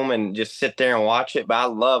home and just sit there and watch it, but I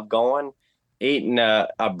love going, eating a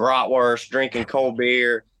bratwurst, drinking cold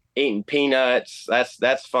beer, eating peanuts.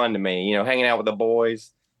 That's fun to me, hanging out with the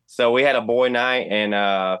boys. So we had a boy night, and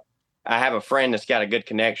I have a friend that's got a good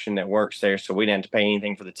connection that works there, so we didn't have to pay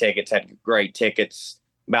anything for the tickets. Had great tickets,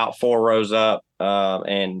 about 4 rows up,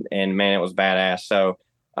 and man, it was badass. So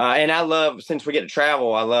and I love, since we get to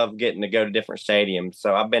travel, I love getting to go to different stadiums.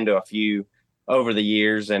 So I've been to a few over the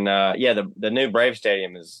years, and the new Brave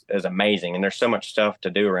Stadium is amazing, and there's so much stuff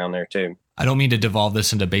to do around there too. I don't mean to devolve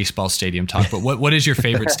this into baseball stadium talk, but what is your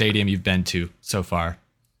favorite stadium you've been to so far?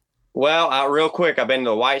 Well, real quick, I've been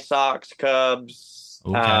to the White Sox, Cubs,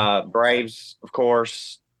 Braves, of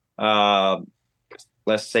course. Let's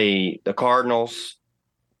see, the Cardinals.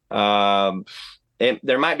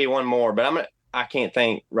 There might be one more, but I can't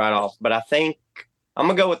think right off. But I think I'm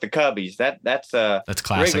gonna go with the Cubbies. That's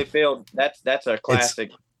classic. Wrigley Field. That's a classic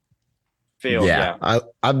field. Yeah.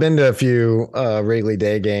 I've been to a few Wrigley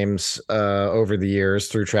Day games over the years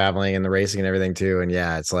through traveling and the racing and everything too. And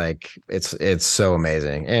yeah, it's like it's so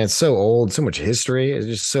amazing, and it's so old, so much history. It's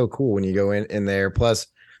just so cool when you go in there. Plus,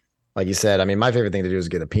 like you said, I mean, my favorite thing to do is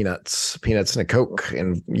get peanuts and a Coke,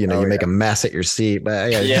 and you make a mess at your seat. But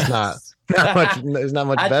yeah, it's not much. There's not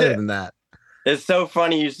much better than that. It's so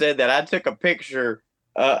funny you said that. I took a picture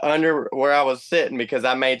under where I was sitting because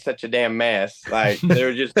I made such a damn mess. Like there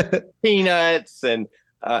were just peanuts and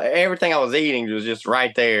everything I was eating was just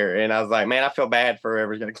right there. And I was like, man, I feel bad for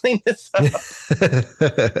whoever's going to clean this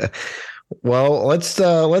up. Well,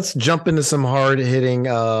 let's jump into some hard hitting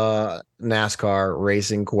NASCAR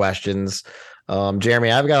racing questions.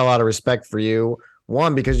 Jeremy, I've got a lot of respect for you.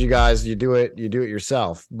 One, because you do it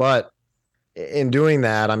yourself, but in doing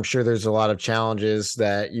that, I'm sure there's a lot of challenges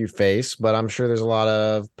that you face, but I'm sure there's a lot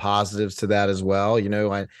of positives to that as well. I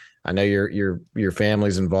know your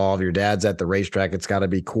family's involved. Your dad's at the racetrack. It's got to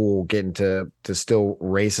be cool getting to still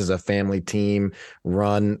race as a family team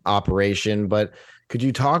run operation. But could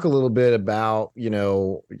you talk a little bit about,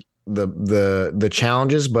 the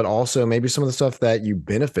challenges, but also maybe some of the stuff that you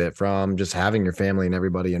benefit from just having your family and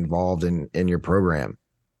everybody involved in your program?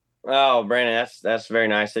 Oh, Brandon, that's very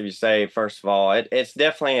nice of you to say. First of all, it's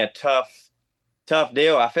definitely a tough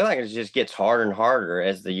deal. I feel like it just gets harder and harder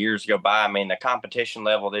as the years go by. I mean, the competition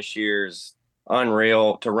level this year is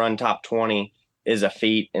unreal. To run top 20 is a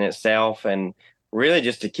feat in itself, and really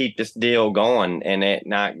just to keep this deal going and it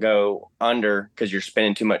not go under because you're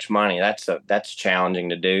spending too much money. That's challenging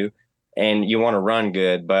to do, and you want to run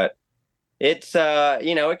good, but it's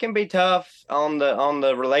it can be tough on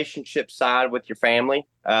the relationship side with your family.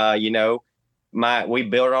 We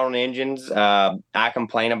build our own engines. I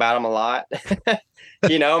complain about them a lot.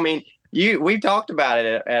 We've talked about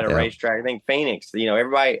it at a racetrack. I think Phoenix,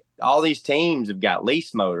 everybody, all these teams have got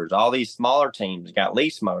lease motors. All these smaller teams got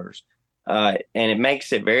lease motors. And it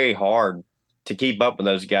makes it very hard to keep up with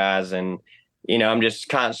those guys. And, I'm just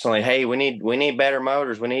constantly, hey, we need better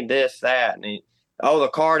motors. We need this, that. And the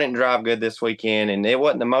car didn't drive good this weekend, and it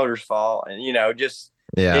wasn't the motor's fault. And,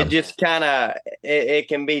 it just kind of, it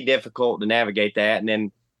can be difficult to navigate that. And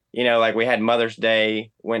then, like we had Mother's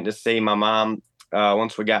Day, went to see my mom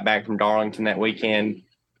once we got back from Darlington that weekend.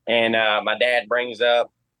 And my dad brings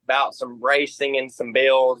up about some racing and some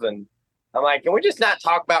bills. And I'm like, can we just not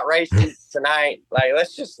talk about racing tonight? Like,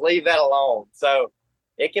 let's just leave that alone. So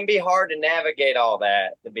it can be hard to navigate all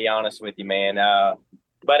that, to be honest with you, man.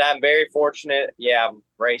 But I'm very fortunate. Yeah, I've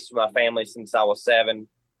raced with my family since I was 7.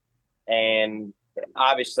 And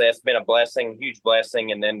obviously it's been a blessing, huge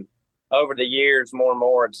blessing. And then over the years, more and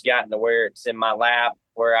more, it's gotten to where it's in my lap,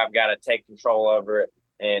 where I've got to take control over it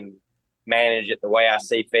and manage it the way I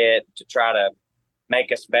see fit to try to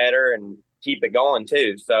make us better and keep it going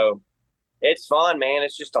too. So it's fun, man.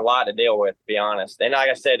 It's just a lot to deal with, to be honest. And like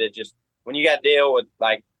I said, it just, when you got to deal with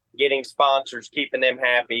like getting sponsors, keeping them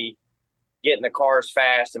happy, getting the cars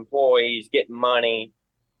fast, employees, getting money,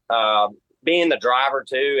 being the driver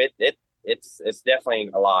too, it's definitely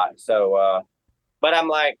a lot. So, but I'm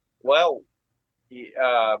like, well,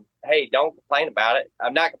 hey, don't complain about it.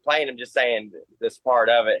 I'm not complaining. I'm just saying this part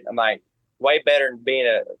of it. I'm like, way better than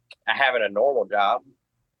being having a normal job.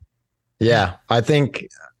 Yeah, I think,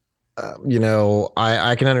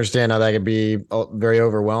 I can understand how that could be very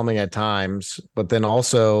overwhelming at times, but then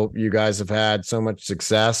also you guys have had so much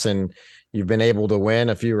success and you've been able to win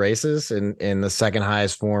a few races in the second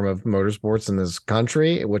highest form of motorsports in this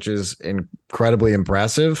country, which is incredibly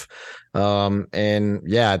impressive. And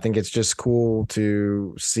yeah, I think it's just cool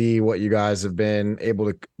to see what you guys have been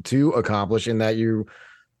able to accomplish, in that you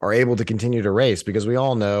are able to continue to race, because we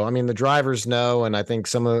all know, I mean, the drivers know, and I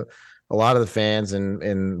think a lot of the fans and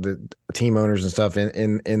the team owners and stuff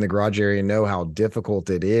in the garage area know how difficult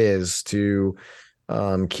it is to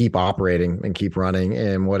keep operating and keep running,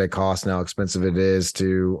 and what it costs and how expensive it is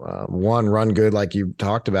to run good like you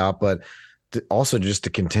talked about, but also just to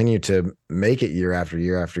continue to make it year after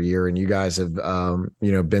year after year. And you guys have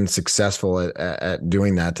been successful at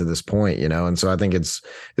doing that to this point, and so I think it's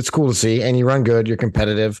cool to see. And you run good, you're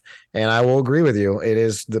competitive, and I will agree with you, it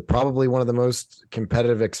is probably one of the most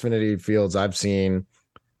competitive Xfinity fields I've seen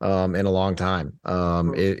in a long time.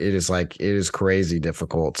 It is crazy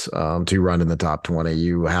difficult to run in the top 20.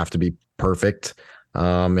 You have to be perfect.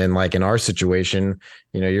 And like in our situation,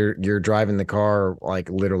 you're driving the car like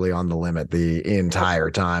literally on the limit the entire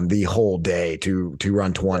time, the whole day to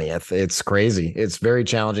run 20th. It's crazy. It's very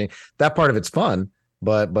challenging. That part of it's fun,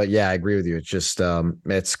 but yeah, I agree with you. It's just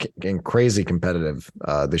it's crazy competitive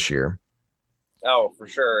this year. Oh, for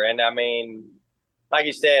sure. And I mean, like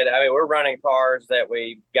you said, we're running cars that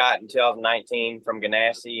we got in 2019 from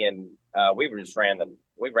Ganassi, and we ran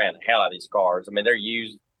the hell out of these cars. I mean, they're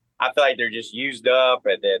used. I feel like they're just used up,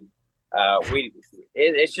 and then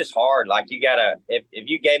it's just hard. Like, you gotta, if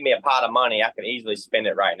you gave me a pot of money, I could easily spend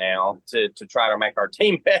it right now to try to make our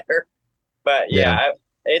team better. But yeah.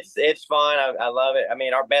 It's fun. I love it. I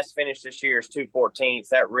mean, our best finish this year is 2/14.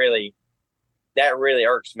 That really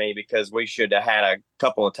irks me, because we should have had a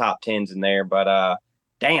couple of top 10s in there. But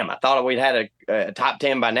damn, I thought we'd had a top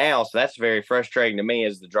 10 by now. So that's very frustrating to me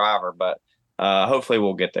as the driver. But hopefully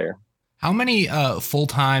we'll get there. How many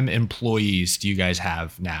full-time employees do you guys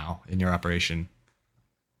have now in your operation?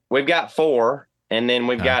 We've got 4, and then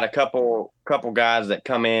we've got a couple guys that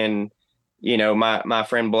come in. My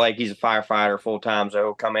friend Blake, he's a firefighter full-time, so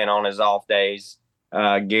he'll come in on his off days.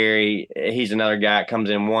 Gary, he's another guy that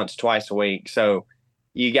comes in once, twice a week. So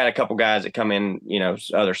you got a couple guys that come in,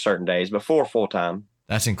 other certain days, but 4 full-time.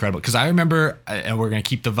 That's incredible. Because I remember, and we're going to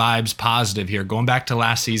keep the vibes positive here, going back to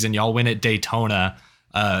last season, y'all win at Daytona.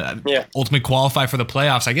 Ultimately qualify for the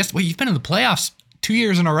playoffs. I guess, you've been in the playoffs 2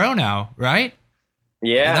 years in a row now, right?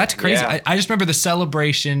 Yeah. And that's crazy. Yeah. I just remember the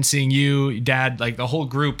celebration, seeing you, Dad, like the whole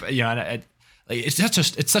group,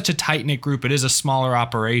 it's such a tight knit group. It is a smaller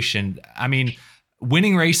operation. I mean,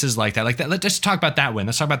 winning races like that, let's talk about that win.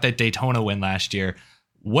 Let's talk about that Daytona win last year.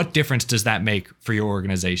 What difference does that make for your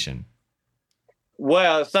organization?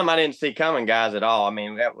 Well, it's something I didn't see coming, guys, at all. I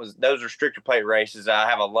mean, those restrictor plate races. I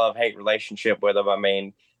have a love-hate relationship with them. I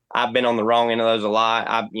mean, I've been on the wrong end of those a lot.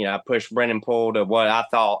 I pushed Brendan Poole to what I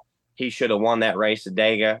thought he should have won that race at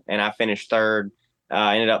Dega, and I finished third.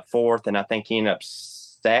 Ended up fourth, and I think he ended up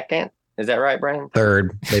second. Is that right, Brendan?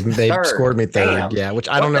 Third. They scored me third. Damn. Yeah, which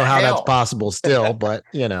I don't know how that's possible still, but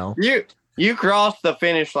You crossed the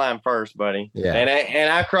finish line first, buddy. Yeah,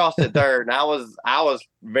 and I crossed it third, and I was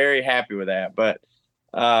very happy with that. But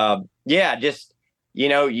just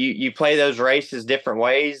you play those races different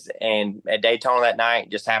ways, and at Daytona that night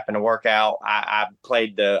just happened to work out. I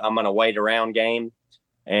played I'm gonna wait around game,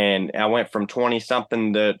 and I went from 20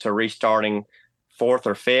 something to restarting 4th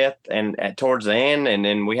or 5th, and towards the end, and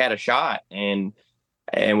then we had a shot, and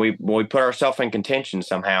we put ourselves in contention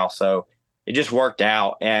somehow. So it just worked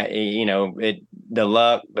out. The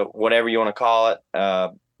luck, whatever you want to call it,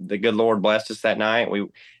 the good Lord blessed us that night. We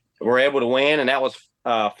were able to win, and that was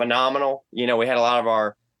phenomenal. We had a lot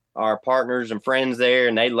of our partners and friends there,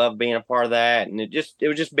 and they loved being a part of that. And it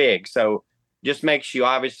was just big. So just makes you,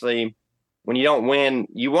 obviously, when you don't win,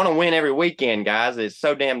 you want to win every weekend, guys. It's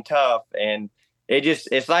so damn tough. And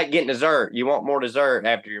it's like getting dessert. You want more dessert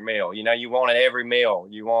after your meal. You want it every meal.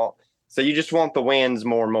 So you just want the wins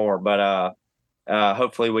more and more. But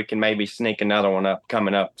hopefully we can maybe sneak another one up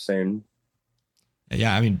coming up soon.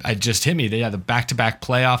 Yeah, I mean, it just hit me. The back-to-back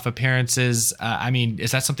playoff appearances. I mean,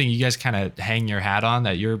 is that something you guys kind of hang your hat on,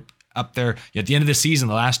 that you're up there at the end of the season,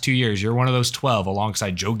 the last 2 years, you're one of those 12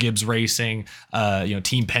 alongside Joe Gibbs Racing,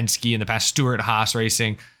 Team Penske in the past, Stuart Haas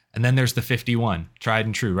Racing. And then there's the 51, tried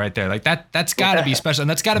and true right there. Like that's got to be special. And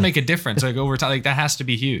that's got to make a difference. Like over time, like that has to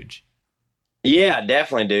be huge. Yeah,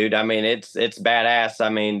 definitely, dude. I mean, it's badass. I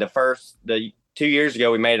mean, the 2 years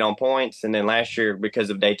ago, we made it on points. And then last year because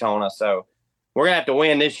of Daytona. So we're going to have to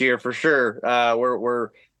win this year for sure.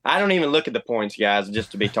 I don't even look at the points, guys,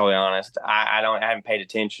 just to be totally honest. I haven't paid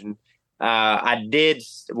attention. I'm going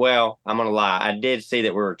to lie. I did see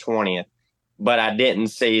that we were 20th, but I didn't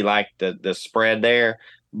see like the spread there.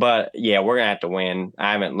 But yeah, we're going to have to win.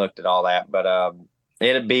 I haven't looked at all that, but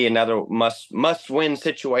it'll be another must win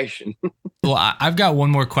situation. Well, I've got one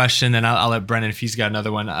more question, then I'll let Brennan if he's got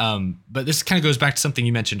another one. But this kind of goes back to something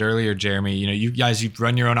you mentioned earlier, Jeremy. You've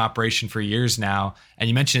run your own operation for years now, and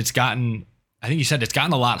you mentioned I think you said it's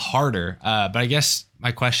gotten a lot harder. But I guess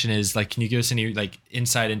my question is, like, can you give us any like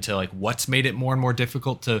insight into like what's made it more and more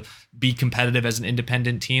difficult to be competitive as an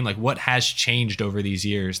independent team? Like, what has changed over these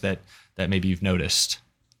years that maybe you've noticed?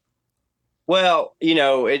 Well,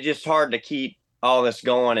 it's just hard to keep all this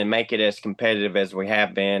going and make it as competitive as we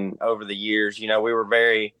have been over the years. We were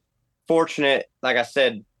very fortunate, like I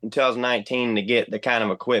said, in 2019 to get the kind of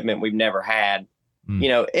equipment we've never had.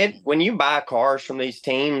 When you buy cars from these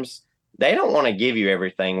teams, they don't want to give you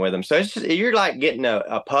everything with them. So it's just, you're like getting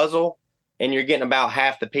a puzzle and you're getting about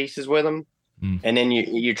half the pieces with them. And then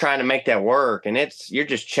you're trying to make that work, and you're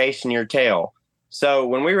just chasing your tail. So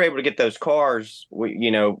when we were able to get those cars,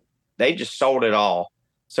 they just sold it all.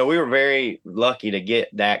 So we were very lucky to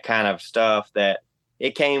get that kind of stuff, that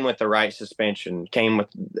it came with the right suspension, came with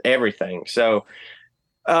everything. So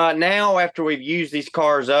now after we've used these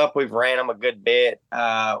cars up, we've ran them a good bit.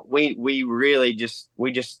 We really just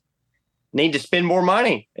need to spend more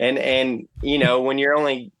money. And when you're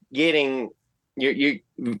only getting you're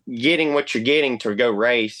getting what you're getting to go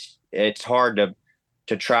race, it's hard to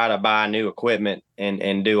try to buy new equipment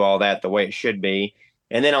and do all that the way it should be.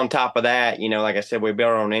 And then on top of that, like I said, we built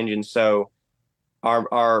our own engines. So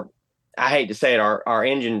our I hate to say it, our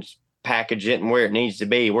engines package isn't where it needs to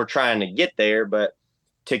be. We're trying to get there, but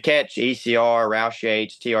to catch ECR, Roush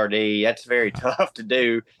Yates, TRD, that's very tough to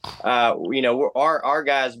do. Our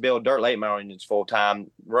guys build dirt late model engines full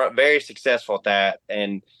time, very successful at that,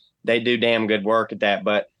 and they do damn good work at that.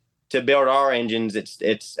 But to build our engines,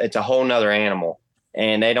 it's a whole nother animal,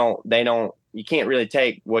 and they don't. You can't really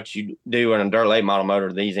take what you do in a dirt late model motor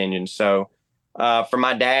to these engines. So for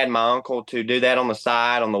my dad and my uncle to do that on the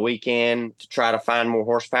side on the weekend to try to find more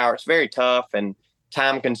horsepower, it's very tough and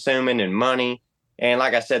time consuming and money. And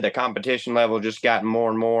like I said, the competition level just gotten more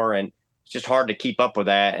and more, and it's just hard to keep up with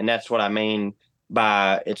that. And that's what I mean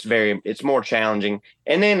by it's more challenging.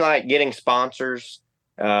 And then like getting sponsors,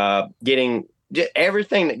 getting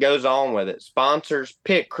everything that goes on with it, sponsors,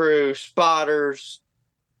 pit crew, spotters,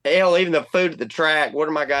 hell, even the food at the track. What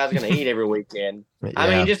are my guys going to eat every weekend? Yeah. I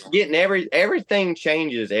mean, just getting everything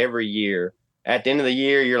changes every year. At the end of the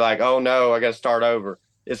year, you're like, oh no, I got to start over.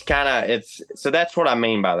 So that's what I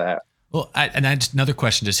mean by that. Well, another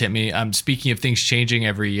question just hit me. Speaking of things changing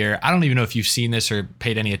every year, I don't even know if you've seen this or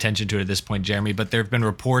paid any attention to it at this point, Jeremy, but there have been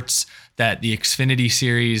reports that the Xfinity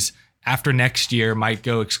Series after next year might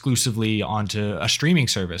go exclusively onto a streaming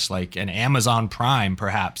service like an Amazon Prime,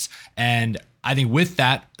 perhaps. And I think with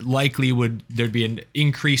that, likely there'd be an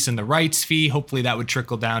increase in the rights fee. Hopefully that would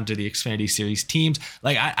trickle down to the Xfinity Series teams.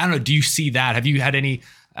 Like, I don't know, do you see that? Have you had any,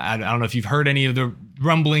 I don't know if you've heard any of the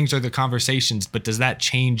rumblings or the conversations, but does that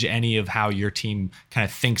change any of how your team kind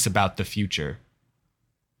of thinks about the future?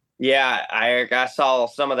 Yeah, I saw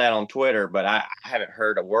some of that on Twitter, but I haven't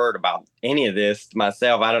heard a word about any of this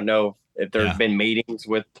myself. I don't know if there's been meetings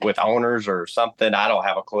with owners or something. I don't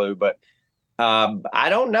have a clue, but I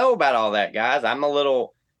don't know about all that, guys.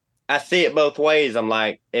 I see it both ways. I'm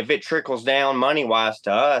like, if it trickles down money wise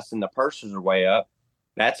to us and the purses are way up,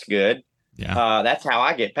 that's good. Yeah. That's how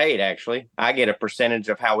I get paid. Actually, I get a percentage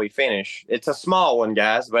of how we finish. It's a small one,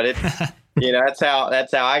 guys, but it's, that's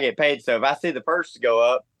how I get paid. So if I see the purses go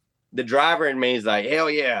up, the driver in me is like, hell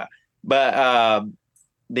yeah. But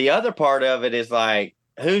the other part of it is like,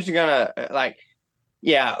 who's gonna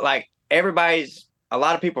a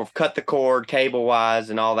lot of people have cut the cord cable wise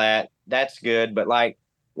and all that. That's good. But like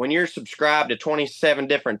when you're subscribed to 27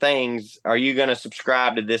 different things, are you going to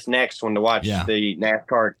subscribe to this next one to watch the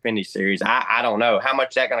NASCAR Xfinity Series? I don't know. How much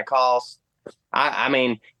is that going to cost? I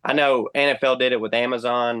mean, I know NFL did it with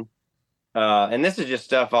Amazon. And this is just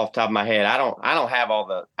stuff off the top of my head. I don't have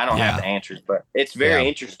have the answers, but it's very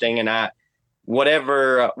interesting. And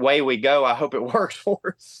whatever way we go, I hope it works for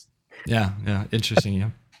us. Yeah. Interesting. Yeah.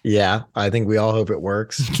 Yeah, I think we all hope it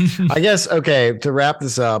works. I guess, okay, to wrap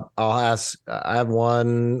this up, I have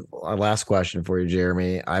one last question for you,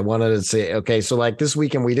 Jeremy. I wanted to say, okay, so like this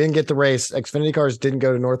weekend, we didn't get the race. Xfinity cars didn't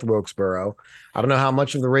go to North Wilkesboro. I don't know how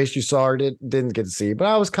much of the race you saw or didn't get to see, but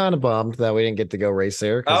I was kind of bummed that we didn't get to go race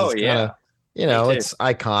there. Oh, yeah. It's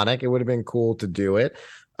iconic. It would have been cool to do it.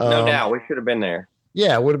 No doubt. We should have been there.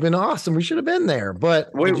 Yeah, it would have been awesome. We should have been there, but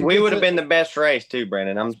we would have been the best race too,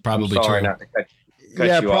 Brandon. I'm sorry not to cut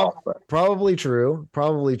you off. Probably true.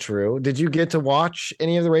 Did you get to watch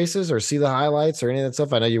any of the races or see the highlights or any of that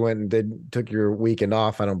stuff? I know you went and took your weekend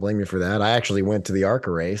off. I don't blame you for that. I actually went to the ARCA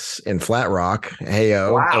race in Flat Rock,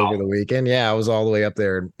 over the weekend. Yeah, I was all the way up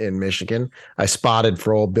there in Michigan. I spotted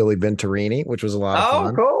for old Billy Venturini, which was a lot of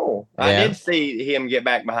fun. Oh, cool. Yeah. I did see him get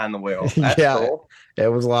back behind the wheel. That's cool. It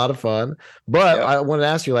was a lot of fun. But I wanted to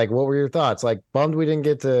ask you, like, what were your thoughts? Like, bummed we didn't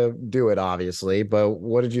get to do it, obviously, but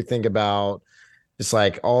what did you think about just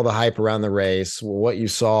like all the hype around the race, what you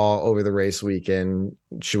saw over the race weekend?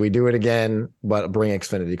 Should we do it again, but bring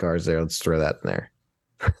Xfinity cars there? Let's throw that in there.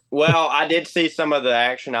 Well, I did see some of the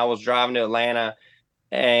action. I was driving to Atlanta,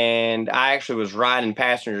 and I actually was riding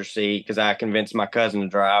passenger seat because I convinced my cousin to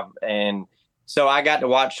drive. And so I got to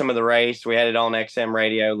watch some of the race. We had it on XM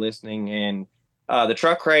radio listening, and the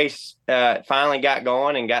truck race finally got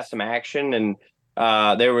going and got some action. And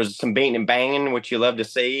there was some beating and banging, which you love to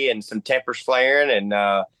see, and some tempers flaring.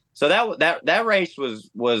 And so that race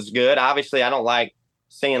was good. Obviously, I don't like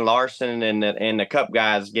seeing Larson and the Cup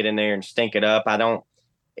guys get in there and stink it up. I don't.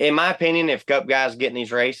 In my opinion, if Cup guys get in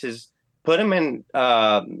these races, put them in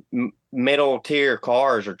middle tier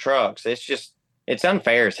cars or trucks. It's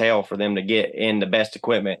unfair as hell for them to get in the best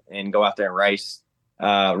equipment and go out there and race.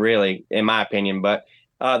 Really, in my opinion, but.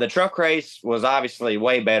 The truck race was obviously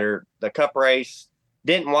way better. The Cup race,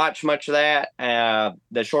 didn't watch much of that.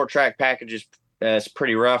 The short track package is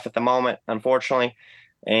pretty rough at the moment, unfortunately.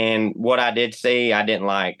 And what I did see, I didn't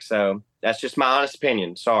like. So that's just my honest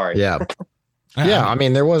opinion. Sorry. Yeah. Yeah. I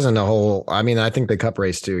mean, there wasn't I think the Cup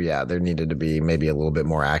race too. Yeah. There needed to be maybe a little bit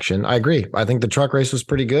more action. I agree. I think the truck race was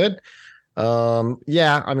pretty good.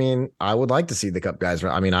 I mean, I would like to see the Cup guys.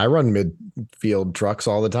 I mean, I run midfield trucks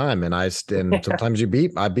all the time, and sometimes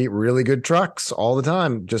I beat really good trucks all the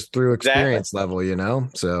time just through experience level,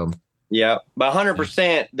 so. Yeah. But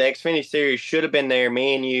 100%, the Xfinity Series should have been there.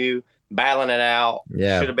 Me and you battling it out.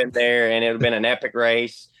 Yeah. Should have been there, and it would have been an epic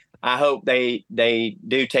race. I hope they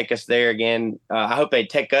do take us there again. I hope they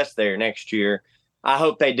take us there next year. I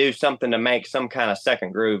hope they do something to make some kind of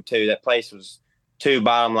second groove too. That place was too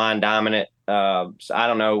bottom line dominant. So I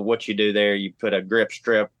don't know what you do there. You put a grip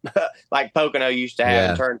strip like Pocono used to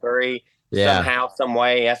have in turn 3. Somehow, some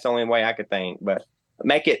way. That's the only way I could think. But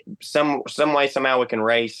make it some way, somehow we can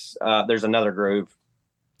race. There's another groove.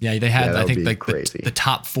 Yeah, they had. I think like the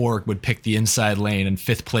top 4 would pick the inside lane, and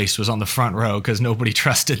 5th place was on the front row because nobody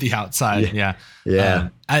trusted the outside. Yeah.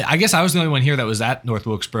 I guess I was the only one here that was at North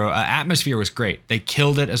Wilkesboro. Atmosphere was great. They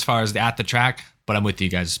killed it as far as at the track. But I'm with you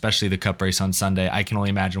guys, especially the Cup race on Sunday. I can only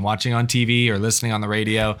imagine watching on TV or listening on the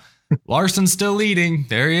radio. Larson's still leading.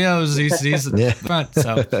 There he goes. He's at the front.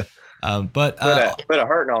 So, but put a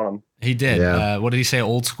hurting on him. He did. Yeah. What did he say?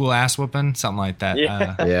 Old school ass whooping, something like that.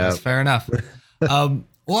 That's fair enough. Well,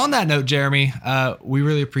 on that note, Jeremy, we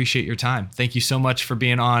really appreciate your time. Thank you so much for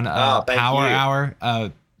being on Power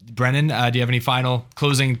Hour. Brennan, do you have any final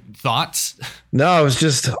closing thoughts? No, it was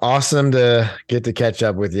just awesome to get to catch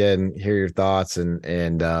up with you and hear your thoughts. And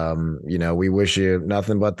we wish you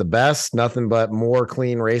nothing but the best, nothing but more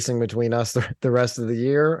clean racing between us the rest of the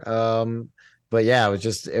year. But yeah,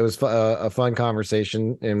 it was a fun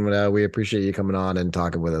conversation, and we appreciate you coming on and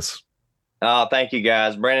talking with us. Oh, thank you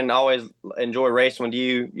guys. Brennan, always enjoy racing with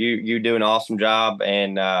you. You do an awesome job.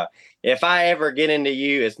 And, if I ever get into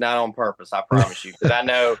you, it's not on purpose. I promise you, because I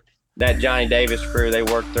know that Johnny Davis crew, they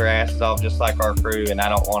work their asses off just like our crew, and I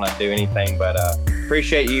don't want to do anything. But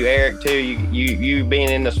appreciate you, Eric, too. You being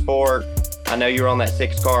in the sport. I know you were on that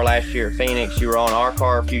 6 car last year at Phoenix. You were on our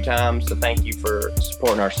car a few times, so thank you for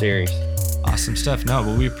supporting our series. Awesome stuff. No,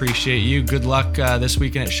 but we appreciate you. Good luck this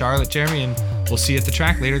weekend at Charlotte, Jeremy, and we'll see you at the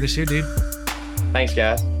track later this year, dude. Thanks,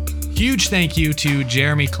 guys. Huge thank you to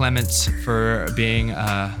Jeremy Clements for being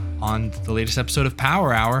on the latest episode of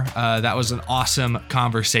Power Hour. That was an awesome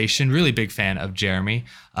conversation. Really big fan of Jeremy.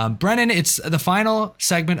 Brennan, it's the final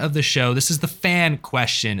segment of the show. This is the fan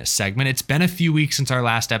question segment. It's been a few weeks since our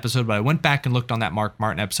last episode, but I went back and looked on that Mark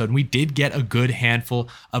Martin episode, and we did get a good handful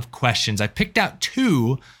of questions. I picked out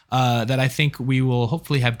two that I think we will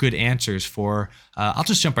hopefully have good answers for. I'll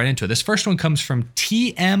just jump right into it. This first one comes from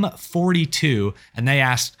TM42, and they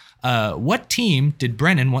asked, what team did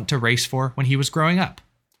Brennan want to race for when he was growing up?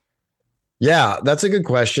 Yeah, that's a good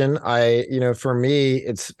question. For me,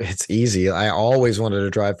 it's easy. I always wanted to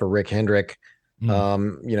drive for Rick Hendrick.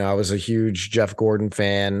 I was a huge Jeff Gordon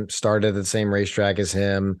fan, started at the same racetrack as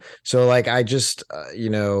him. So I just,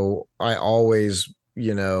 I always,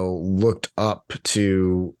 looked up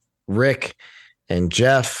to Rick and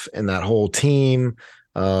Jeff and that whole team.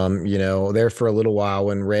 There for a little while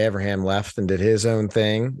when Ray Everham left and did his own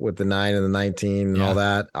thing with the 9 and the 19 and all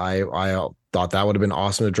that. I thought that would have been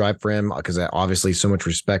awesome to drive for him because I obviously so much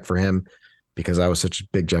respect for him because I was such a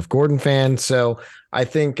big Jeff Gordon fan. So I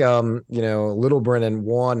think, little Brennan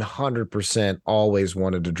 100% always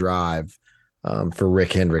wanted to drive for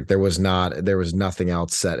Rick Hendrick. There was nothing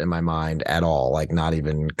else set in my mind at all, not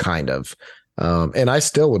even kind of. And I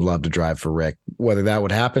still would love to drive for Rick, whether that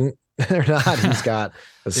would happen or not. He's got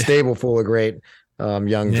a stable full of great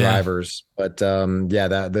young drivers, but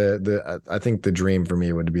I think the dream for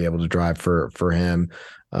me would be able to drive for him.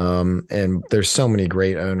 And there's so many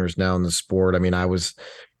great owners now in the sport. I mean, I was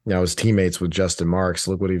teammates with Justin Marks.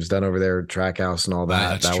 Look what he's done over there at Trackhouse and all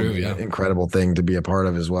that. That would be an incredible thing to be a part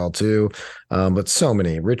of as well too. But so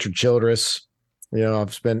many. Richard Childress,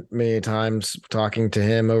 I've spent many times talking to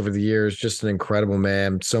him over the years. Just an incredible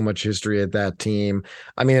man. So much history at that team.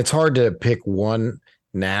 I mean, it's hard to pick one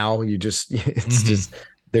now. Just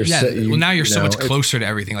there's now you're so much closer to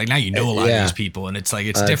everything. Now a lot of these people, and it's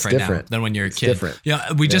different now than when you're a kid. Different.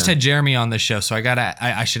 Yeah, we just had Jeremy on the show, so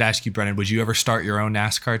I should ask you, Brennan, would you ever start your own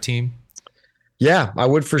NASCAR team? Yeah, I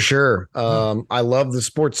would for sure. I love the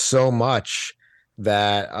sport so much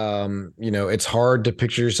that it's hard to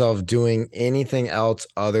picture yourself doing anything else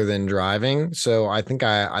other than driving. So I think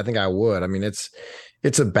I would. I mean,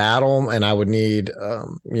 it's a battle and I would need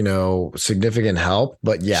significant help,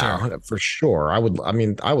 but for sure I would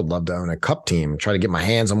love to own a cup team, try to get my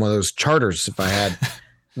hands on one of those charters if I had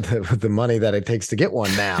the money that it takes to get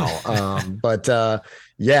one now. I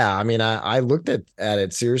looked at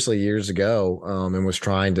it seriously years ago and was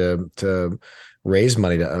trying to raise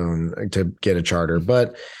money to get a charter,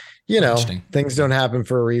 but things don't happen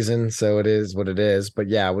for a reason, so it is what it is.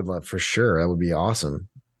 But I would love for sure. That would be awesome.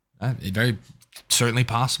 Very certainly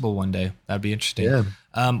possible one day. That'd be interesting. Yeah.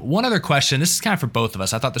 One other question. This is kind of for both of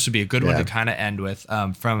us. I thought this would be a good one to kind of end with.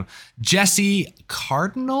 From Jesse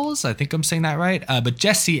Cardinals. I think I'm saying that right. But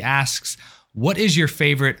Jesse asks, what is your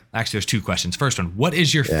favorite? Actually, there's two questions. First one, what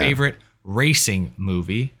is your favorite racing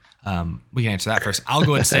movie? We can answer that first. I'll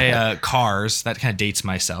go and say Cars. That kind of dates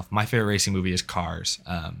myself. My favorite racing movie is Cars.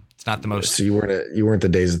 It's not the most. So you weren't the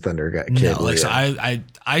Days of Thunder guy. Kid, no, so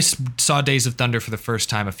I saw Days of Thunder for the first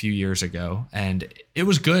time a few years ago, and it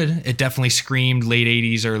was good. It definitely screamed late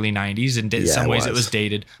 80s, early 90s, and in some ways it was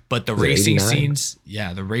dated. But the racing scenes,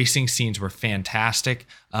 the racing scenes were fantastic.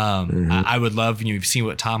 I would love, you've seen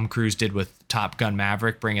what Tom Cruise did with Top Gun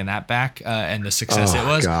Maverick, bringing that back, and the success it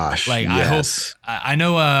was. Gosh, I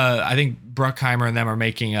know, I think Bruckheimer and them are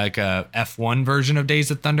making like a F1 version of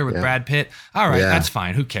Days of Thunder with Brad Pitt. All right, that's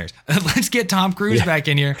fine. Who cares? Let's get Tom Cruise back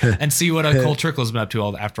in here and see what Cole Trickle's been up to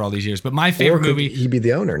after all these years. But my favorite movie, he'd be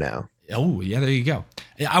the owner now. Oh, yeah, there you go.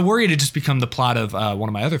 I worry it'd just become the plot of one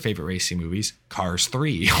of my other favorite racing movies, Cars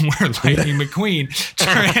 3, where Lightning McQueen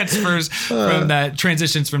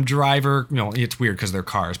transitions from driver. It's weird because they're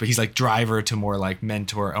cars, but he's like driver to more like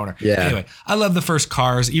mentor, owner. Yeah. Anyway, I love the first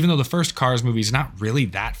Cars, even though the first Cars movie is not really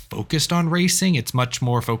that focused on racing. It's much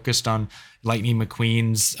more focused on Lightning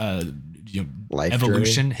McQueen's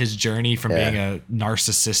evolution, his journey from being a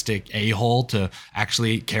narcissistic a-hole to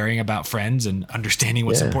actually caring about friends and understanding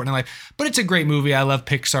what's important in life. But it's a great movie. I love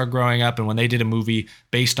Pixar growing up, and when they did a movie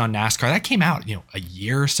based on NASCAR, that came out a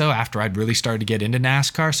year or so after I'd really started to get into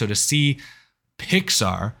NASCAR. So to see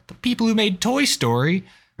Pixar, the people who made Toy Story,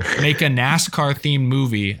 make a NASCAR themed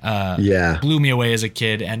movie blew me away as a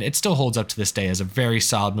kid, and it still holds up to this day as a very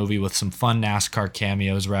solid movie with some fun NASCAR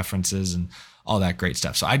cameos, references, and all that great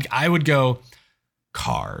stuff. So I would go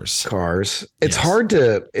Cars. It's hard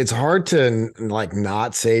to like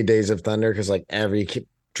not say Days of Thunder because like every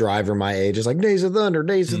driver my age is like Days of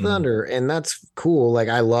Thunder, and that's cool. Like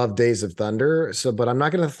I love Days of Thunder, but I'm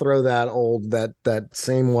not gonna throw that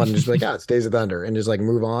same one and just be like, it's Days of Thunder and just like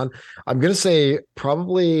move on. I'm gonna say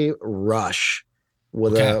probably Rush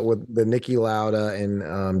with the Niki Lauda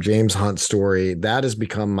and James Hunt story. That has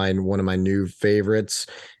become one of my new favorites.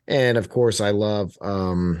 And of course, I love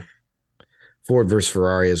Ford versus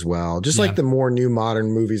Ferrari as well. Just like the more new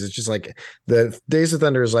modern movies, it's just like the Days of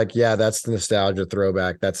Thunder is like, yeah, that's the nostalgia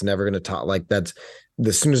throwback. That's never going to top. Like that's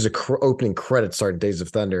as soon as the opening credits start in Days of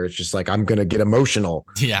Thunder, it's just like I'm going to get emotional.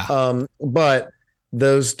 Yeah. But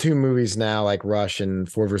those two movies now, like Rush and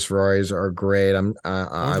Ford vs Ferraris, are great. Ford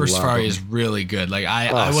vs Ferrari is really good. Like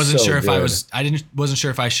I wasn't sure if wasn't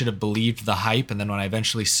sure if I should have believed the hype, and then when I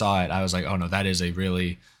eventually saw it, I was like, oh no, that is a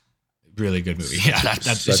really, really good movie. Yeah,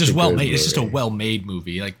 that's it's just well made. Movie. It's just a well made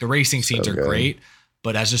movie. Like the racing scenes are great,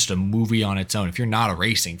 but as just a movie on its own, if you're not a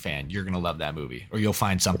racing fan, you're gonna love that movie, or you'll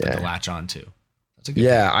find something to latch on to. That's a good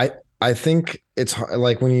movie. I think it's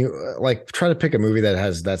like when you like try to pick a movie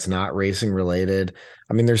that's not racing related.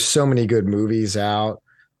 I mean, there's so many good movies out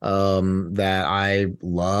that I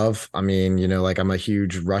love. I mean, like I'm a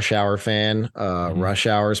huge Rush Hour fan. Rush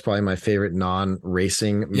Hour is probably my favorite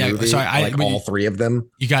non-racing movie. Sorry, all three of them.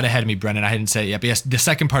 You got ahead of me, Brendan. I hadn't said it yet. But yes, the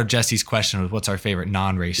second part of Jesse's question was, "What's our favorite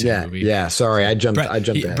non-racing movie?" Yeah. Sorry, I jumped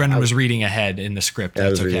ahead. Brendan was reading ahead in the script. I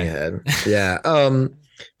was reading ahead. Yeah.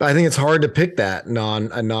 But I think it's hard to pick that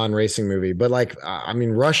non-racing movie. But like, I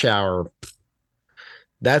mean, Rush Hour,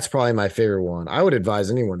 that's probably my favorite one. I would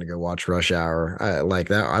advise anyone to go watch Rush Hour. Like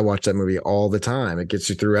that, I watch that movie all the time. It gets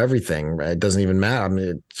you through everything. It doesn't even matter. I mean,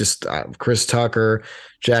 it just Chris Tucker,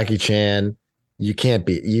 Jackie Chan. You can't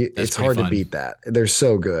beat you. It's hard to beat that. They're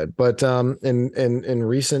so good. But in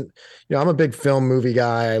recent, I'm a big film movie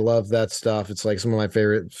guy. I love that stuff. It's like some of my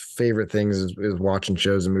favorite things is watching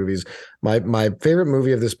shows and movies. My favorite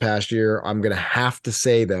movie of this past year, I'm gonna have to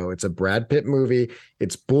say though, it's a Brad Pitt movie.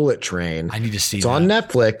 It's Bullet Train. I need to see. It's on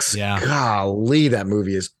Netflix. Yeah. Golly, that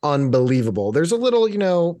movie is unbelievable. There's a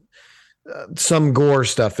little, some gore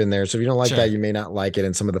stuff in there. So if you don't like that, you may not like it.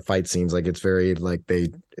 And some of the fight scenes, like it's very like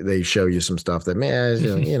they show you some stuff that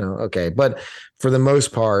okay. But for the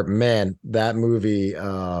most part, man, that movie,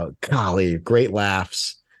 golly, great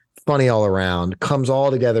laughs, funny all around, comes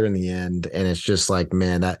all together in the end. And it's just like,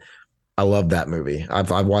 man, I love that movie.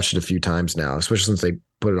 I've watched it a few times now, especially since they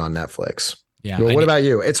put it on Netflix. Yeah. Well, what about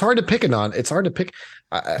you? It's hard to pick It's hard to pick.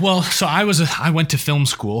 Well, so I went to film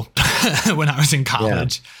school when I was in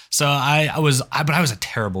college. Yeah. So I was a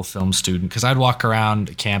terrible film student because I'd walk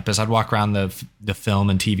around campus. I'd walk around the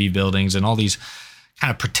film and TV buildings and all these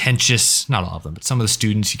kind of pretentious, not all of them, but some of the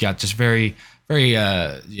students you got just very, very,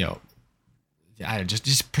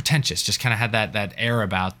 just pretentious, just kind of had that air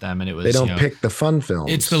about them. And it was, they don't pick the fun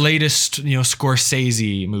films. It's the latest,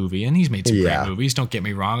 Scorsese movie, and he's made some great movies. Don't get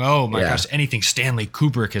me wrong. Oh my gosh. Anything Stanley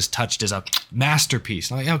Kubrick has touched is a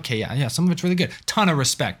masterpiece. I'm like, okay. Yeah. Some of it's really good. Ton of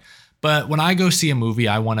respect. But when I go see a movie,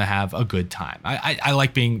 I want to have a good time. I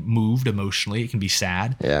like being moved emotionally. It can be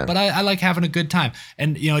sad, but I like having a good time.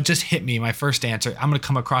 And, it just hit me. My first answer, I'm going to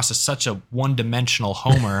come across as such a one-dimensional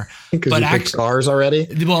homer. Because you picked Cars already?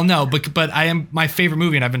 Well, no, but I am my favorite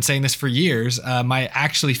movie, and I've been saying this for years. My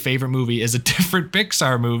actually favorite movie is a different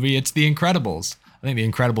Pixar movie. It's The Incredibles. I think The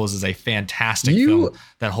Incredibles is a fantastic film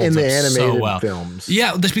that holds up so well. Films.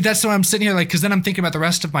 Yeah, that's why I'm sitting here, like, because then I'm thinking about the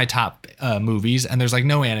rest of my top movies, and there's like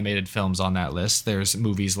no animated films on that list. There's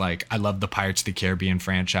movies like I love the Pirates of the Caribbean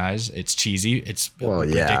franchise. It's cheesy, it's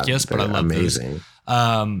ridiculous, but I love amazing.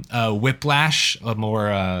 Whiplash, a more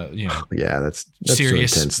that's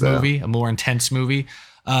serious intense, movie, a more intense movie.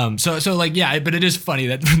 But it is funny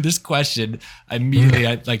that this question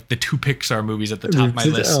immediately, like the two Pixar movies at the top of my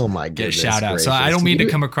list, get shout out. So I don't mean to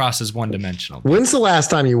come across as one dimensional. When's the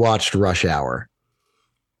last time you watched Rush Hour?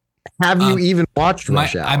 Have you even watched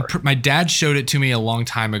Rush Hour? My dad showed it to me a long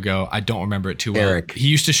time ago. I don't remember it too well. Eric. He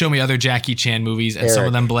used to show me other Jackie Chan movies, and some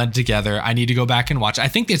of them blend together. I need to go back and watch. I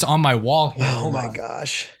think it's on my wall here. Oh my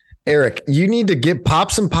gosh, Eric, you need to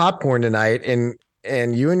pop some popcorn tonight and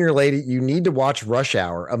you and your lady, you need to watch Rush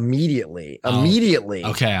Hour immediately.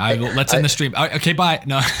 Okay, let's end the stream. Okay, bye.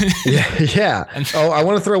 No. yeah. I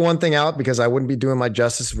want to throw one thing out because I wouldn't be doing my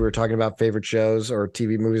justice if we were talking about favorite shows or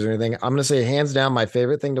TV movies or anything. I'm going to say hands down my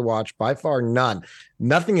favorite thing to watch, by far none.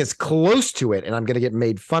 Nothing is close to it, and I'm going to get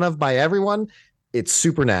made fun of by everyone. It's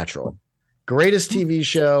Supernatural. Greatest TV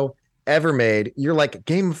show ever made. You're like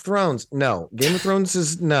Game of Thrones. No, Game of Thrones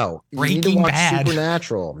is no. You need to watch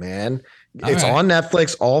Supernatural, man. It's on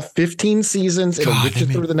Netflix, all 15 seasons. It'll get you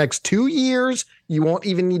through the next 2 years. You won't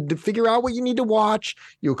even need to figure out what you need to watch.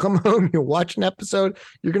 You'll come home, you'll watch an episode.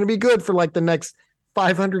 You're going to be good for like the next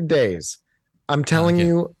 500 days. I'm telling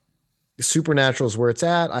you, Supernatural is where it's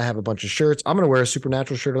at. I have a bunch of shirts. I'm going to wear a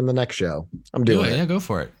Supernatural shirt on the next show. I'm doing it. Yeah, go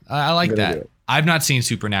for it. I like that. I've not seen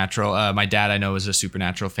Supernatural. My dad, I know, is a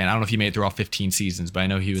Supernatural fan. I don't know if he made it through all 15 seasons, but I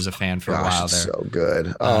know he was a fan for a while there. So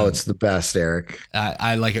good. Oh, it's the best, Eric.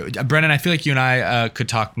 I like it. Brennan, I feel like you and I could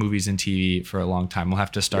talk movies and TV for a long time. We'll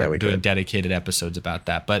have to start doing dedicated episodes about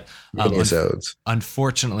that. But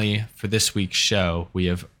unfortunately, for this week's show, we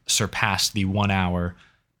have surpassed the 1 hour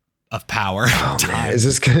of power. Oh, man. Is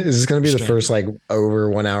this going to be the first like over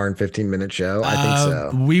 1 hour and 15-minute show? I think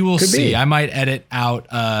so. We will see. I might edit out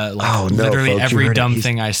literally folks, every dumb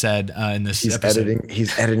thing I said in this episode.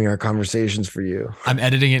 He's editing our conversations for you. I'm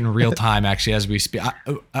editing it in real time, actually, as we speak.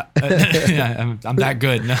 I'm that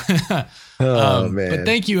good. Man. But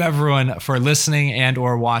thank you, everyone, for listening and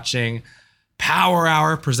or watching Power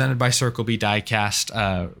Hour presented by Circle B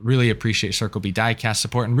Diecast. Really appreciate Circle B Diecast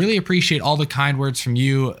support and really appreciate all the kind words from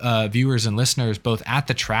you, viewers and listeners, both at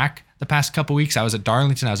the track the past couple weeks. I was at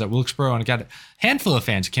Darlington, I was at Wilkesboro, and I got a handful of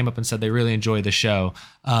fans who came up and said they really enjoyed the show.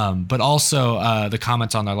 But also the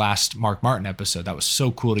comments on their last Mark Martin episode. That was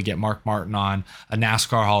so cool to get Mark Martin on, a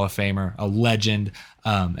NASCAR Hall of Famer, a legend.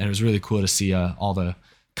 And it was really cool to see all the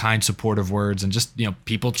kind, supportive words and just,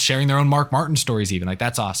 people sharing their own Mark Martin stories even. Like,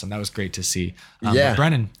 that's awesome. That was great to see.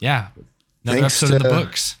 Brennan, another episode in the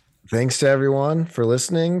books. Thanks to everyone for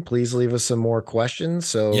listening. Please leave us some more questions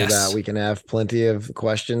so that we can have plenty of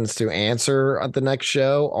questions to answer at the next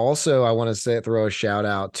show. Also, I want to throw a shout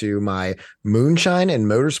out to my Moonshine and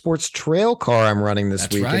Motorsports trail car I'm running this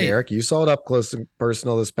weekend. Right. Eric, you saw it up close and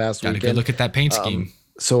personal this past weekend. Got a good look at that paint scheme.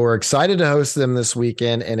 So we're excited to host them this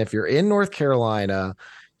weekend. And if you're in North Carolina,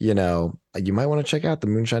 you might want to check out the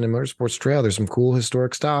Moonshine and Motorsports Trail. There's some cool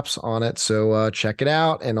historic stops on it. So check it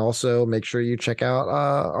out. And also make sure you check out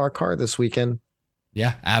our car this weekend.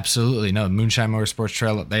 Yeah, absolutely. No, Moonshine Motorsports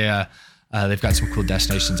Trail. They've got some cool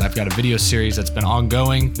destinations. I've got a video series that's been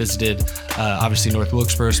ongoing. Visited, obviously, North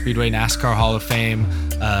Wilkesboro Speedway, NASCAR Hall of Fame,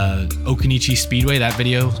 Okanichi Speedway. That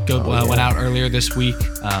video went out earlier this week.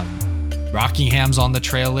 Rockingham's on the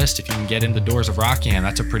trail list. If you can get in the doors of Rockingham,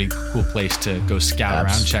 that's a pretty cool place to go scout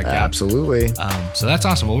around, check out. Absolutely. So that's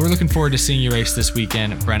awesome. Well, we're looking forward to seeing you race this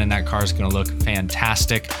weekend. Brennan, that car is going to look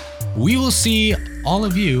fantastic. We will see all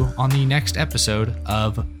of you on the next episode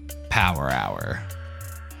of Power Hour.